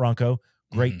off-the-lot Bronco.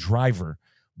 Great driver.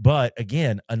 But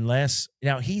again, he's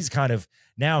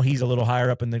a little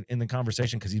higher up in the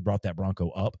conversation because he brought that Bronco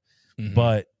up.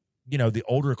 But the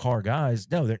older car guys,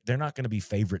 no, they're not going to be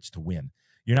favorites to win.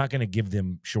 You're not going to give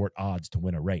them short odds to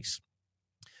win a race.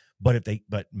 But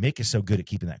Mick is so good at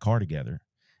keeping that car together,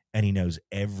 and he knows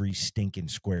every stinking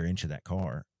square inch of that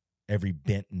car, every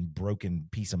bent and broken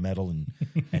piece of metal,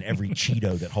 and every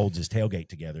Cheeto that holds his tailgate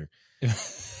together.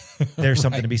 There's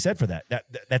something to be said for that.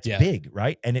 That's big,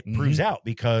 right? And it proves out,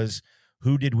 because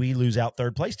who did we lose out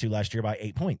 3rd place to last year by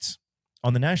 8 points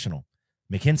on the national?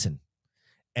 Mick Henson.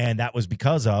 And that was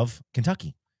because of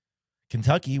Kentucky.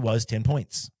 Kentucky was 10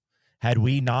 points. Had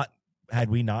we not had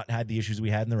the issues we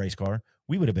had in the race car,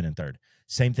 we would have been in 3rd.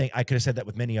 Same thing. I could have said that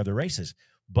with many other races,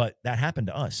 but that happened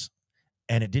to us,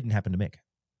 and it didn't happen to Mick,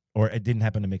 or it didn't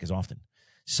happen to Mick as often.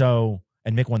 So,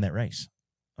 and Mick won that race.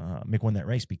 Mick won that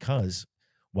race because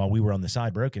while we were on the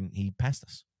side broken, he passed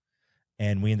us,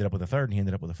 and we ended up with a 3rd, and he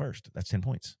ended up with a 1st. That's 10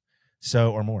 points.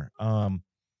 So, or more.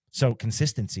 So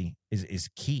consistency is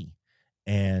key.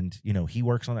 And, he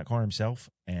works on that car himself,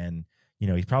 and,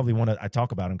 he's probably I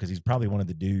talk about him because he's probably one of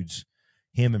the dudes,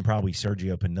 him and probably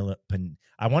Sergio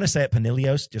I want to say it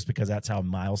Pinillos, just because that's how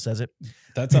Miles says it.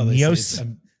 That's how they say it.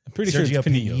 I'm pretty sure it's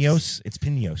Pinillos. It's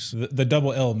Pinillos. The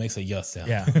double L makes a yes sound.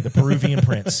 Yeah, the Peruvian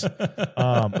prince.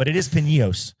 But it is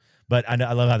Pinillos. But I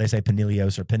love how they say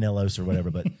Pinillos or Pinellos or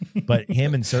whatever. But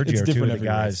him and Sergio are 2 of the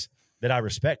guys that I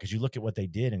respect, because you look at what they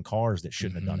did in cars that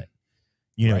shouldn't have done it.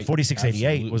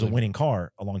 4688 was a winning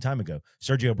car a long time ago.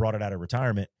 Sergio brought it out of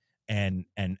retirement and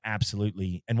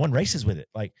absolutely won races with it.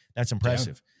 Like, that's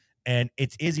impressive. Yeah. And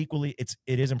it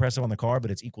is impressive on the car, but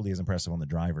it's equally as impressive on the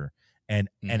driver. And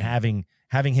having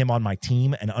him on my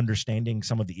team and understanding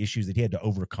some of the issues that he had to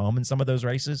overcome in some of those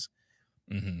races,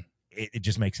 it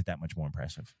just makes it that much more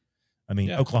impressive. I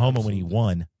mean, Oklahoma, when he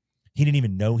won, he didn't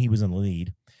even know he was in the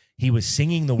lead. He was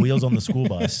singing the wheels on the school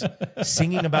bus,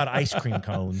 singing about ice cream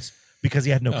cones, because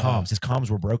he had no comms. His comms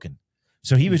were broken.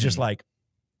 So he was just like,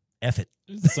 F it.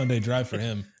 It was a Sunday drive for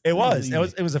him. It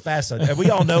was a fast Sunday. And we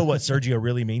all know what Sergio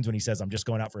really means when he says, I'm just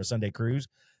going out for a Sunday cruise.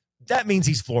 That means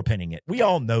he's floor pinning it. We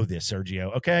all know this,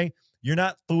 Sergio, okay? You're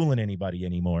not fooling anybody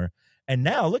anymore. And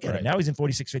now look at it. Now he's in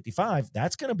 4655.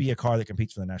 That's going to be a car that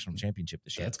competes for the national championship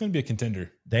this year. That's going to be a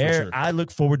contender. There, sure. I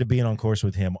look forward to being on course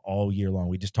with him all year long.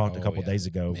 We just talked a couple days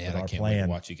ago with our plan.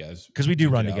 Watch you guys, because we do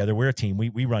run together. We're a team.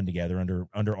 We run together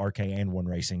under RK and One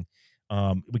Racing.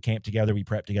 We camp together. We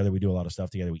prep together. We do a lot of stuff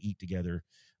together. We eat together.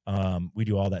 We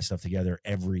do all that stuff together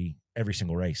every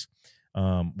single race.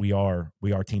 We are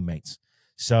teammates.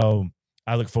 So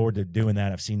I look forward to doing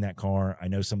that. I've seen that car. I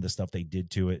know some of the stuff they did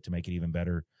to it to make it even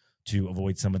better, to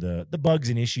avoid some of the bugs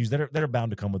and issues that are bound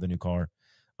to come with a new car.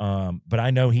 But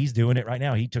I know he's doing it right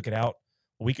now. He took it out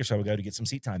a week or so ago to get some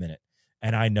seat time in it.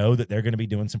 And I know that they're going to be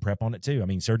doing some prep on it too. I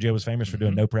mean, Sergio was famous for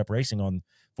doing no prep racing on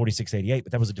 4688,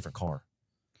 but that was a different car.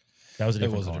 That was a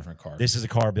different car. This is a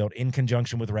car built in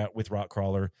conjunction with Rock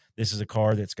Crawler. This is a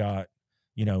car that's got,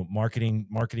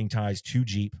 marketing ties to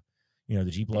Jeep. The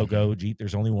Jeep logo, Jeep,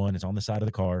 there's only one. It's on the side of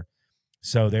the car.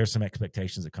 So there's some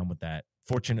expectations that come with that.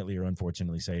 Fortunately or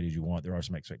unfortunately, say it as you want, there are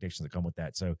some expectations that come with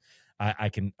that. So I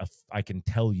can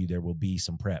tell you there will be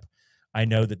some prep. I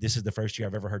know that this is the first year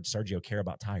I've ever heard Sergio care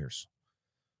about tires.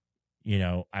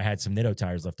 I had some Nitto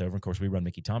tires left over. Of course, we run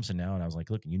Mickey Thompson now, and I was like,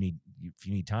 look, if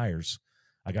you need tires,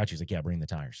 I got you. He's like, yeah, bring the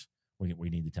tires. We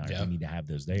need the tires. Yeah. We need to have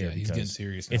those there. Yeah, he's getting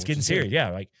serious now, it's getting serious.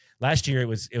 Yeah, like last year it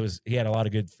was he had a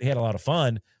lot of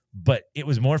fun, but it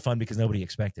was more fun because nobody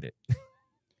expected it.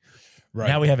 Right.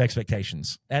 Now we have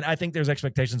expectations. And I think there's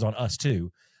expectations on us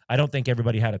too. I don't think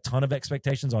everybody had a ton of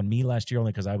expectations on me last year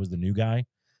only because I was the new guy.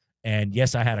 And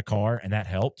yes, I had a car, and that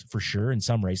helped for sure in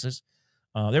some races.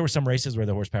 There were some races where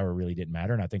the horsepower really didn't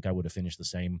matter, and I think I would have finished the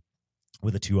same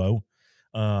with a 2.0.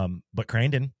 But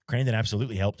Crandon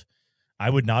absolutely helped. I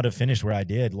would not have finished where I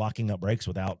did locking up brakes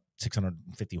without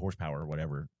 650 horsepower or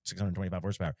whatever, 625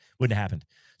 horsepower. Wouldn't have happened.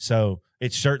 So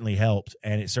it certainly helped,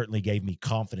 and it certainly gave me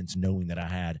confidence knowing that I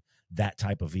had that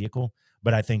type of vehicle.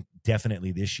 But I think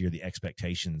definitely this year the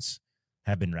expectations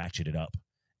have been ratcheted up.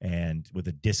 And with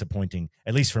a disappointing,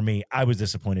 at least for me, I was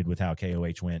disappointed with how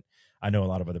KOH went. I know a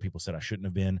lot of other people said I shouldn't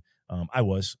have been. I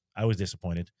was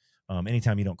disappointed.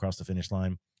 Anytime you don't cross the finish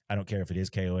line, I don't care if it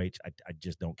is KOH. I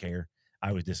just don't care.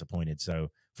 I was disappointed. So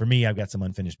for me, I've got some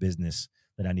unfinished business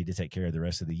that I need to take care of the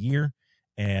rest of the year.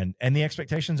 And the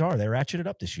expectations are, they're ratcheted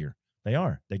up this year. They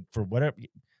are.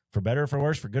 For better or for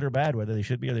worse, for good or bad, whether they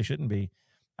should be or they shouldn't be,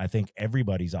 I think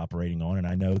everybody's operating on. And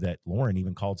I know that Lauren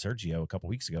even called Sergio a couple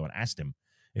weeks ago and asked him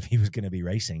if he was going to be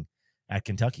racing at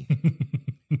Kentucky.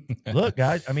 Look,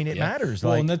 guys, I mean, it matters.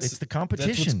 Well, like, it's the competition.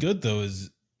 That's what's good, though, is,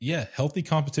 healthy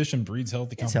competition breeds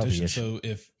healthy competition. So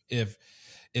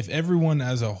if everyone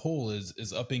as a whole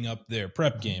is upping up their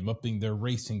prep game, upping their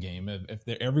racing game, if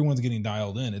everyone's getting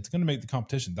dialed in, it's going to make the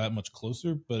competition that much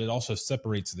closer, but it also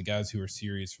separates the guys who are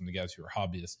serious from the guys who are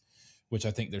hobbyists, which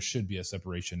I think there should be a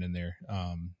separation in there.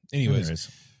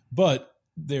 Anyways, but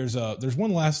there's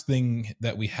one last thing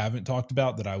that we haven't talked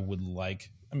about that I would like.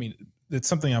 I mean, it's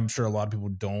something I'm sure a lot of people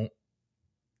don't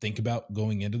think about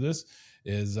going into this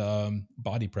is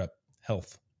body prep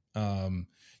health.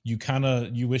 You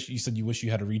wish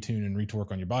you had to retune and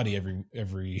retorque on your body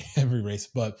every race,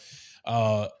 but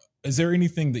is there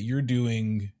anything that you're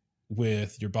doing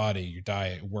with your body, your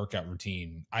diet, workout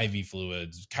routine, IV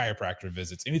fluids, chiropractor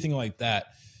visits, anything like that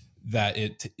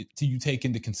you take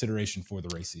into consideration for the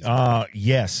race season?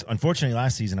 Yes. Unfortunately,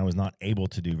 last season I was not able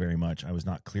to do very much. I was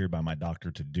not cleared by my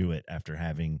doctor to do it after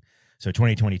having. So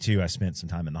 2022, I spent some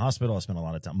time in the hospital. I spent a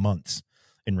lot of time, months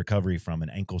in recovery from an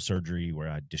ankle surgery where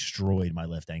I destroyed my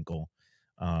left ankle,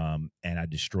 and I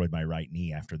destroyed my right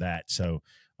knee after that. So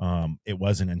it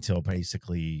wasn't until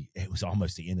basically it was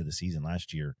almost the end of the season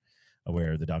last year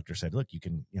where the doctor said, look,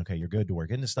 you're good to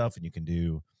work into stuff and you can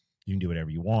do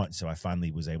whatever you want. So I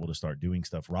finally was able to start doing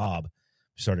stuff. Rob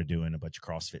started doing a bunch of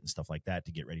CrossFit and stuff like that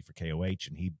to get ready for KOH,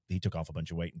 and he took off a bunch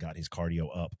of weight and got his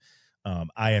cardio up.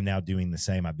 I am now doing the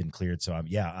same. I've been cleared. So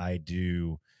I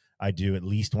do at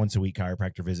least once a week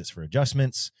chiropractor visits for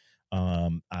adjustments.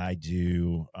 I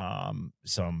do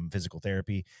some physical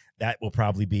therapy. That will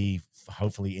probably be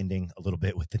hopefully ending a little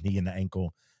bit with the knee and the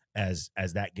ankle as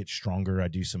that gets stronger. I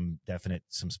do some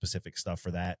specific stuff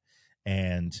for that.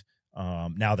 And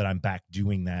now that I'm back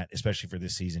doing that, especially for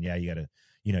this season, you gotta,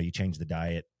 you change the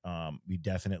diet. We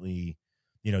definitely,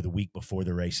 the week before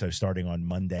the race. So starting on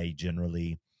Monday,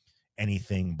 generally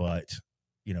anything but,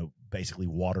 basically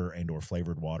water and or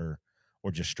flavored water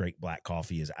or just straight black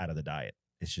coffee is out of the diet.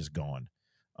 It's just gone.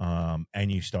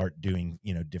 And you start doing,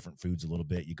 different foods a little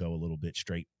bit. You go a little bit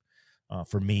straight.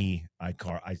 For me, I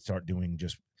start doing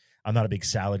I'm not a big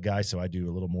salad guy, so I do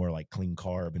a little more like clean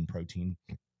carb and protein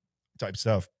type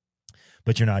stuff.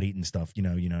 But you're not eating stuff,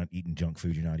 you're not eating junk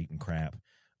food. You're not eating crap.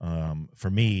 For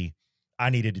me, I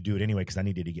needed to do it anyway because I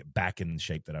needed to get back in the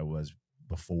shape that I was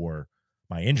before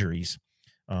my injuries.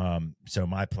 So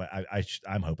my plan,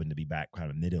 I'm hoping to be back kind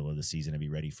of middle of the season and be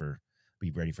ready for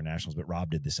nationals. But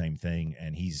Rob did the same thing,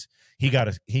 and he got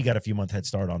a few month head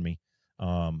start on me,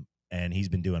 and he's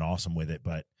been doing awesome with it.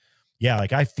 But yeah,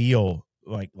 like I feel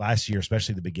like last year,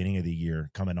 especially the beginning of the year,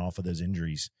 coming off of those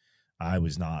injuries,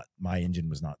 my engine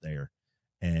was not there.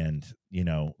 And,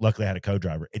 luckily I had a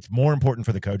co-driver. It's more important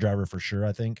for the co-driver for sure,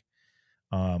 I think,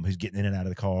 who's getting in and out of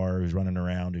the car, who's running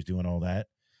around, who's doing all that.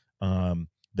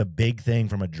 The big thing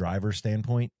from a driver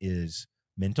standpoint is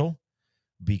mental,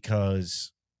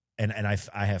 because, and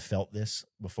I have felt this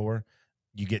before,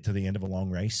 you get to the end of a long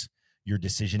race, your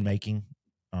decision-making,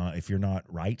 if you're not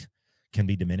right, can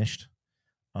be diminished.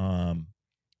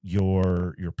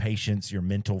 Your patience, your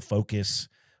mental focus,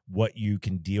 what you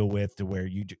can deal with, to where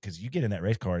because you get in that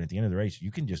race car and at the end of the race,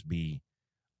 you can just be,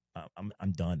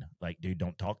 I'm done. Like, dude,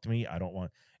 don't talk to me. I don't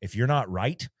want, if you're not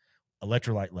right,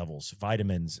 electrolyte levels,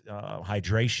 vitamins,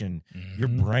 hydration, your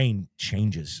brain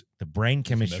changes. The brain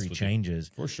chemistry changes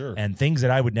for sure. And things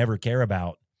that I would never care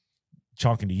about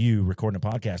talking to you, recording a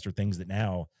podcast, are things that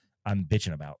now I'm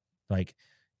bitching about. Like,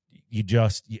 you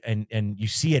just, and you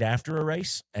see it after a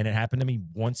race, and it happened to me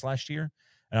once last year,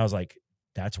 and I was like,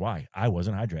 that's why I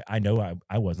wasn't hydrated. I know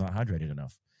I was not hydrated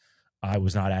enough. I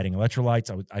was not adding electrolytes.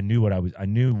 I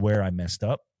knew where I messed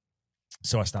up,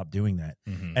 so I stopped doing that.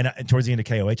 And towards the end of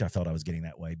KOH, I felt I was getting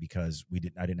that way because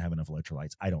I didn't have enough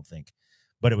electrolytes, I don't think.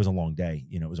 But it was a long day.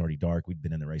 It was already dark. We'd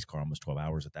been in the race car almost 12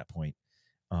 hours at that point.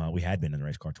 We had been in the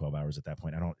race car 12 hours at that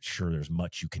point. I'm not sure there's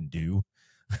much you can do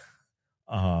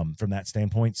from that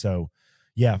standpoint. So,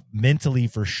 yeah, mentally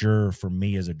for sure, for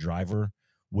me as a driver,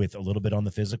 with a little bit on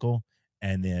the physical,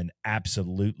 and then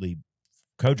absolutely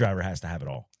co-driver has to have it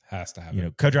all. Has to have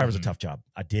it. Co-driver's a tough job.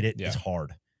 I did it. Yeah. It's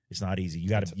hard. It's not easy. You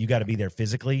got to be there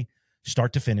physically,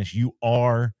 start to finish. You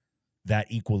are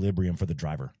that equilibrium for the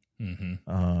driver.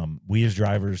 We as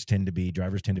drivers tend to be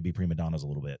prima donnas a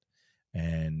little bit,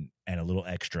 and a little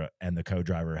extra, and the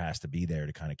co-driver has to be there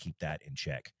to kind of keep that in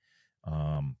check.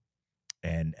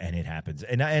 And it happens.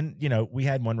 And we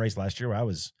had one race last year where I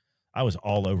was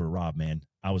all over Rob, man.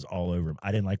 I was all over him.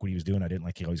 I didn't like what he was doing. I didn't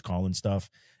like he always calling stuff,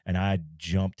 and I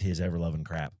jumped his ever-loving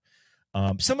crap.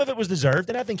 Some of it was deserved,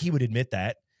 and I think he would admit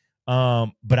that.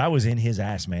 But I was in his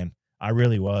ass, man. I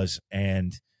really was.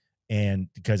 And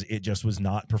because it just was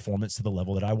not performance to the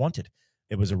level that I wanted.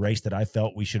 It was a race that I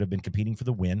felt we should have been competing for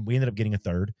the win. We ended up getting a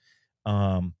third.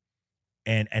 And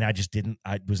I just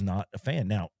I was not a fan.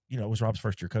 Now, it was Rob's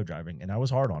first year co-driving, and I was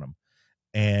hard on him.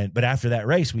 But after that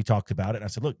race, we talked about it. And I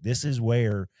said, look, this is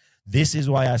why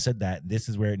I said that. This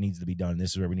is where it needs to be done.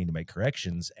 This is where we need to make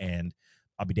corrections. And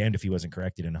I'll be damned if he wasn't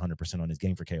corrected and 100% on his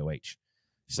game for KOH.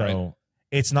 So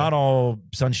It's not all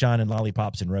sunshine and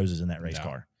lollipops and roses in that race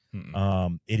car.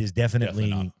 It is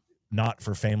definitely not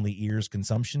for family ears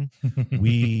consumption.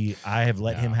 I have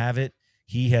let him have it.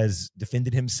 He has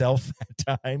defended himself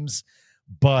at times,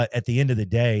 but at the end of the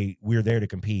day, we're there to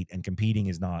compete, and competing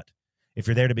is not, if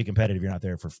you're there to be competitive,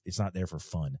 it's not there for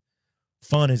fun.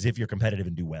 Fun is if you're competitive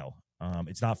and do well.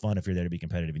 It's not fun if you're there to be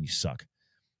competitive and you suck.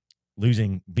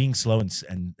 Losing, being slow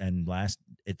and last,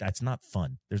 that's not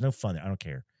fun. There's no fun. I don't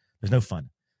care. There's no fun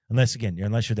unless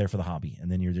you're there for the hobby,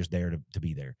 and then you're just there to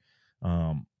be there.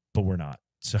 But we're not.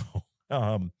 So,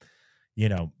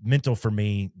 mental for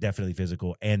me, definitely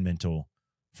physical, and mental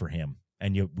for him.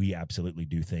 And we absolutely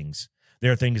do things.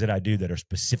 There are things that I do that are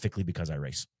specifically because I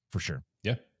race, for sure.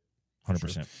 Yeah.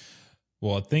 100%. Sure.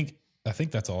 Well, I think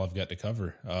that's all I've got to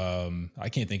cover. I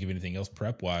can't think of anything else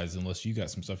prep wise, unless you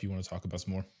got some stuff you want to talk about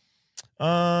some more.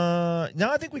 No,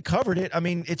 I think we covered it. I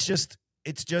mean, it's just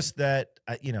that,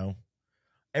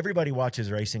 everybody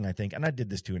watches racing, I think, and I did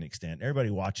this to an extent. Everybody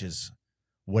watches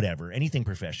whatever, anything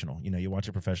professional. You watch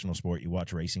a professional sport, you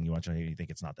watch racing, you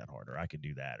think it's not that hard, or I could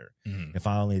do that, or if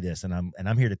I only this, and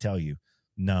I'm here to tell you,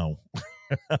 no.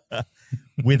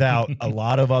 Without a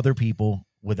lot of other people,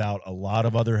 without a lot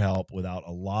of other help, without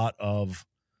a lot of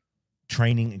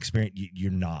training experience,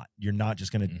 you're not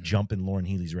just going to jump in Lauren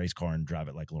Healy's race car and drive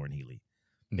it like Lauren Healy.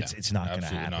 No, it's not going to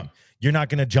happen. Not. You're not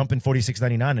going to jump in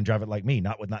 4699 and drive it like me.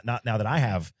 Not now that I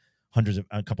have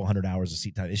a couple hundred hours of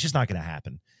seat time. It's just not going to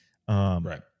happen.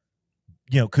 Right.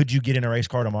 Could you get in a race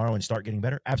car tomorrow and start getting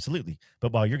better? Absolutely.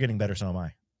 But while you're getting better, so am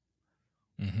I.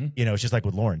 It's just like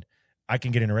with Lauren. I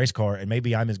can get in a race car, and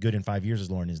maybe I'm as good in 5 years as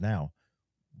Lauren is now.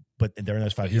 But during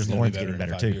those 5 years, Lauren's getting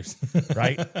better too.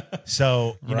 Right?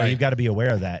 So, you've got to be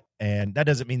aware of that. And that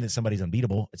doesn't mean that somebody's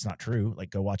unbeatable. It's not true. Like,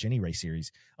 go watch any race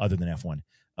series other than F1.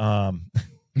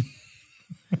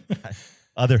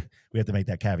 We have to make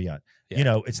that caveat. You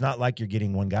know, it's not like you're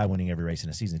getting one guy winning every race in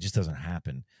a season. It just doesn't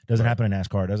happen. It doesn't happen in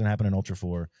NASCAR. It doesn't happen in Ultra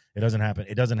 4. It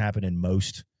doesn't happen in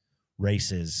most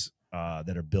races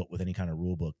that are built with any kind of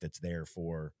rule book that's there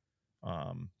for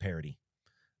parity.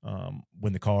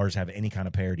 When the cars have any kind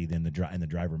of parity, then the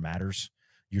driver matters.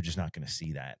 You're just not going to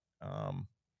see that.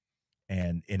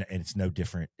 And it's no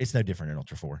different. It's no different in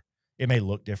Ultra 4. It may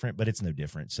look different, but it's no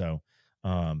different. So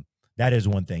that is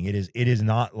one thing. It is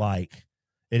not like,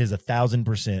 it is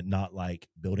 1,000% not like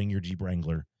building your Jeep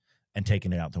Wrangler and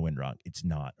taking it out to Windrock. It's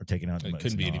not. Or taking it out to It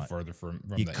couldn't be any further from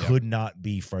it that. Could not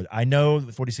be further. I know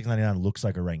the 4699 looks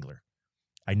like a Wrangler.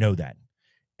 I know that.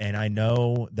 And I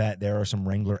know that there are some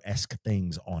Wrangler-esque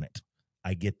things on it.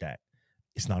 I get that.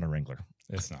 It's not a Wrangler.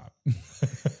 It's not.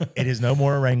 It is no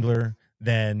more a Wrangler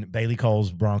than Bailey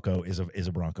Cole's Bronco is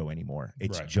a Bronco anymore.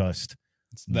 It's just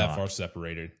it's that far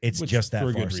separated. It's just that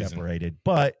far separated.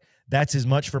 But that's as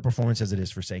much for performance as it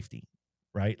is for safety,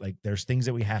 right? Like there's things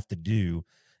that we have to do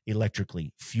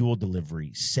electrically, fuel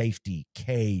delivery, safety,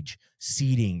 cage,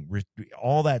 seating,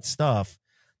 all that stuff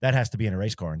that has to be in a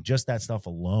race car. And just that stuff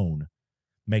alone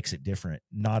makes it different,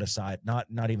 not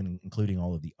even including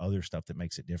all of the other stuff that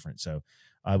makes it different. So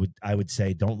I would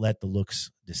say don't let the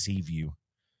looks deceive you.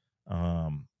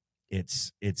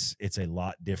 It's a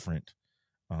lot different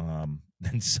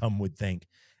than some would think.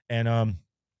 And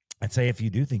I'd say if you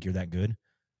do think you're that good,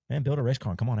 man, build a race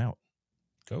car and come on out.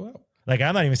 Go out. Like,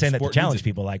 I'm not even saying that to challenge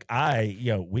people. Like,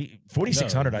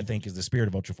 4600, I think, is the spirit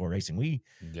of Ultra 4 racing.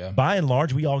 By and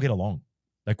large, we all get along.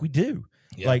 Like, we do.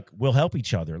 Yeah. Like, we'll help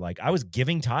each other. Like, I was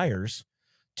giving tires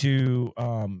to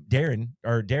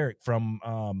Derek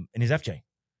from in his FJ.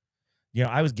 You know,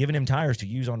 I was giving him tires to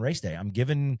use on race day. I've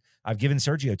given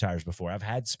Sergio tires before. I've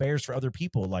had spares for other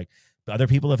people. Like, other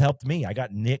people have helped me. I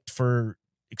got nicked for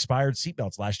expired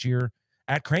seatbelts last year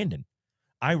at Crandon.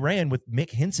 I ran with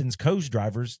Mick Henson's Co's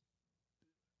driver's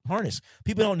harness.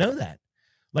 People don't know that.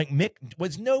 Like, Mick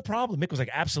was no problem. Mick was like,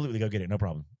 absolutely, go get it. No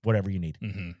problem. Whatever you need.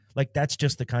 Mm-hmm. Like, that's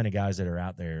just the kind of guys that are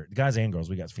out there. Guys and girls.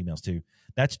 We got females too.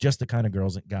 That's just the kind of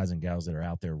guys and gals that are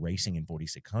out there racing in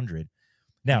 4600.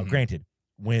 Now, granted,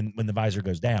 when the visor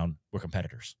goes down, we're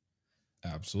competitors.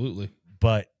 Absolutely.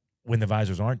 But when the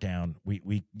visors aren't down,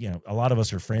 we a lot of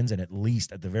us are friends, and at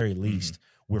the very least,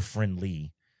 we're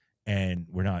friendly, and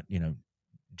we're not,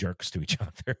 jerks to each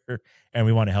other, and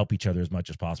we want to help each other as much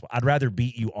as possible. I'd rather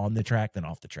beat you on the track than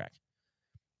off the track.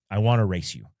 I want to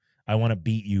race you. I want to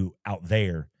beat you out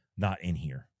there, not in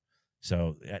here.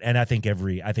 So, and I think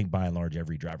by and large,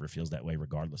 every driver feels that way,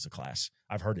 regardless of class.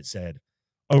 I've heard it said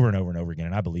over and over and over again,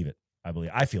 and I believe it.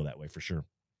 I feel that way for sure.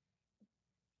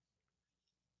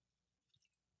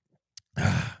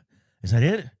 Is that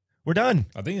it? We're done.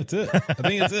 I think it's it.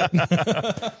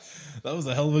 That was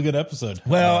a hell of a good episode.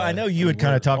 Well, I know you had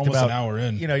kind of talked about an hour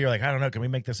in. You're like, I don't know, can we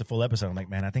make this a full episode? I'm like,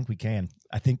 man, I think we can.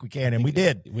 And we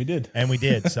did. And we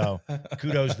did. So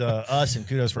kudos to us, and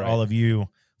kudos for all of you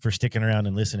for sticking around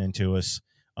and listening to us,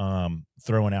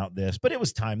 throwing out this. But it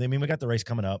was time. I mean, we got the race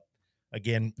coming up.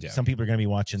 Again, some people are going to be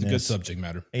watching this. Good subject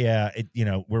matter. Yeah,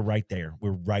 we're right there.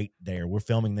 We're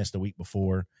filming this the week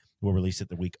before. We'll release it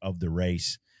the week of the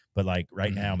race. But like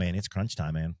right now, man, it's crunch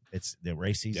time, man. It's the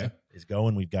race season is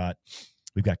going. We've got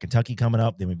Kentucky coming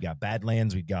up. Then we've got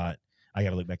Badlands. I got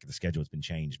to look back at the schedule. It's been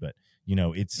changed, but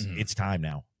it's time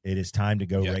now. It is time to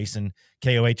go racing.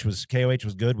 KOH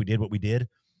was good. We did what we did,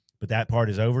 but that part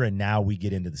is over, and now we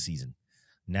get into the season.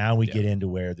 Now we get into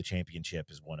where the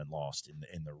championship is won and lost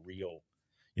in the real,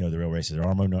 the real races.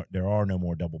 There are no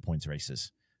more double points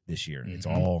races this year. It's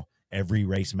all, every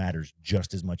race matters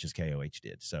just as much as KOH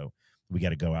did. So we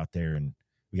got to go out there and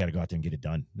get it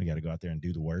done. We got to go out there and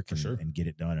do the work and get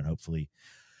it done. And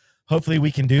hopefully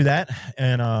we can do that.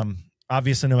 And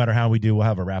obviously, no matter how we do, we'll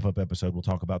have a wrap up episode. We'll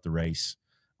talk about the race.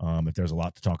 If there's a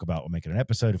lot to talk about, we'll make it an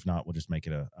episode. If not, we'll just make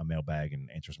it a mailbag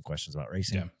and answer some questions about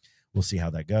racing. Yeah. We'll see how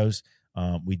that goes.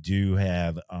 We do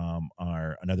have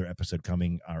another episode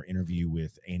coming, our interview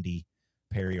with Andy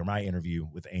Perry, or my interview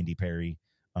with Andy Perry,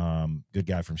 good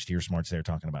guy from Steer Smarts there,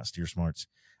 talking about Steer Smarts,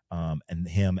 and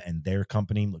him and their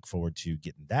company. Look forward to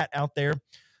getting that out there.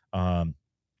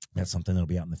 That's something that'll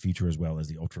be out in the future, as well as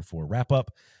the Ultra 4 wrap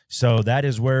up. So that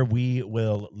is where we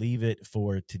will leave it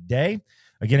for today.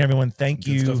 Again, everyone, thank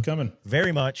you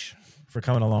very much for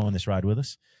coming along on this ride with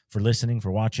us, for listening,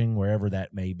 for watching, wherever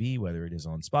that may be, whether it is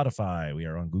on Spotify, we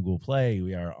are on Google Play,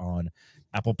 we are on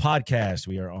Apple Podcasts,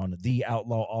 we are on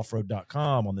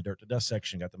theoutlawoffroad.com, on the Dirt to Dust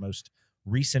section, got the most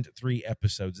recent 3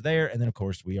 episodes there. And then, of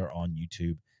course, we are on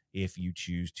YouTube if you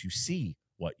choose to see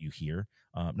what you hear.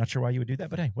 I'm not sure why you would do that,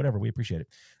 but hey, whatever, we appreciate it.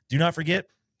 Do not forget,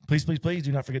 please,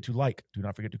 do not forget to like, do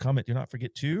not forget to comment, do not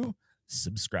forget to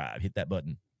subscribe. Hit that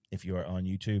button. if you are on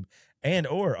YouTube and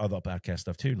or other podcast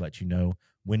stuff too, to let you know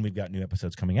when we've got new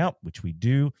episodes coming out, which we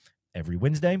do every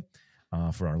Wednesday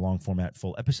for our long format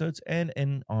full episodes,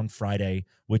 and on Friday,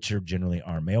 which are generally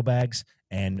our mailbags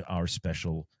and our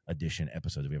special edition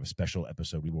episodes. If we have a special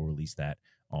episode, we will release that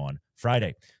on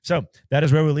Friday. So that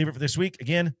is where we'll leave it for this week.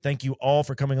 Again, thank you all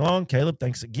for coming along. Caleb,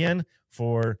 thanks again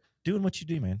for doing what you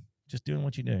do, man. Just doing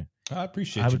what you do. I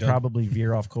appreciate it. I would probably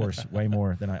veer off course way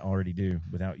more than I already do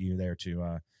without you there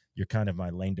to you're kind of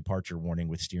my lane departure warning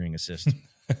with steering assist. You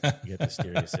get the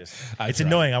steering assist. It's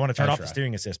annoying. I want to turn off the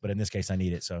steering assist, but in this case, I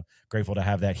need it. So grateful to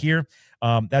have that here.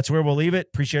 That's where we'll leave it.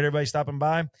 Appreciate everybody stopping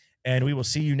by, and we will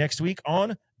see you next week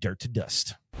on Dirt to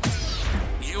Dust.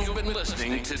 You've been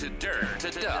listening to Dirt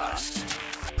to Dust,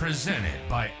 presented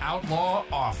by Outlaw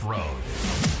Off-Road,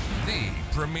 the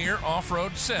premier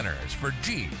off-road centers for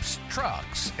Jeeps,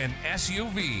 trucks, and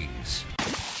SUVs. Sounds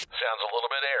a little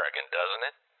bit arrogant, doesn't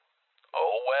it?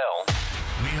 Oh, well.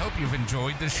 We hope you've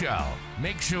enjoyed the show.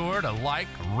 Make sure to like,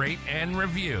 rate, and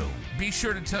review. Be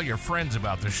sure to tell your friends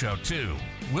about the show, too.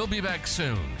 We'll be back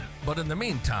soon. But in the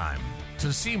meantime,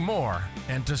 to see more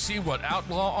and to see what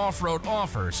Outlaw Off-Road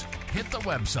offers, hit the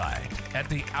website at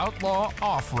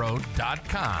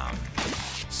theoutlawoffroad.com.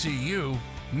 See you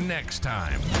next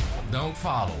time. Don't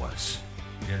follow us.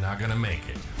 You're not going to make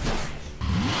it.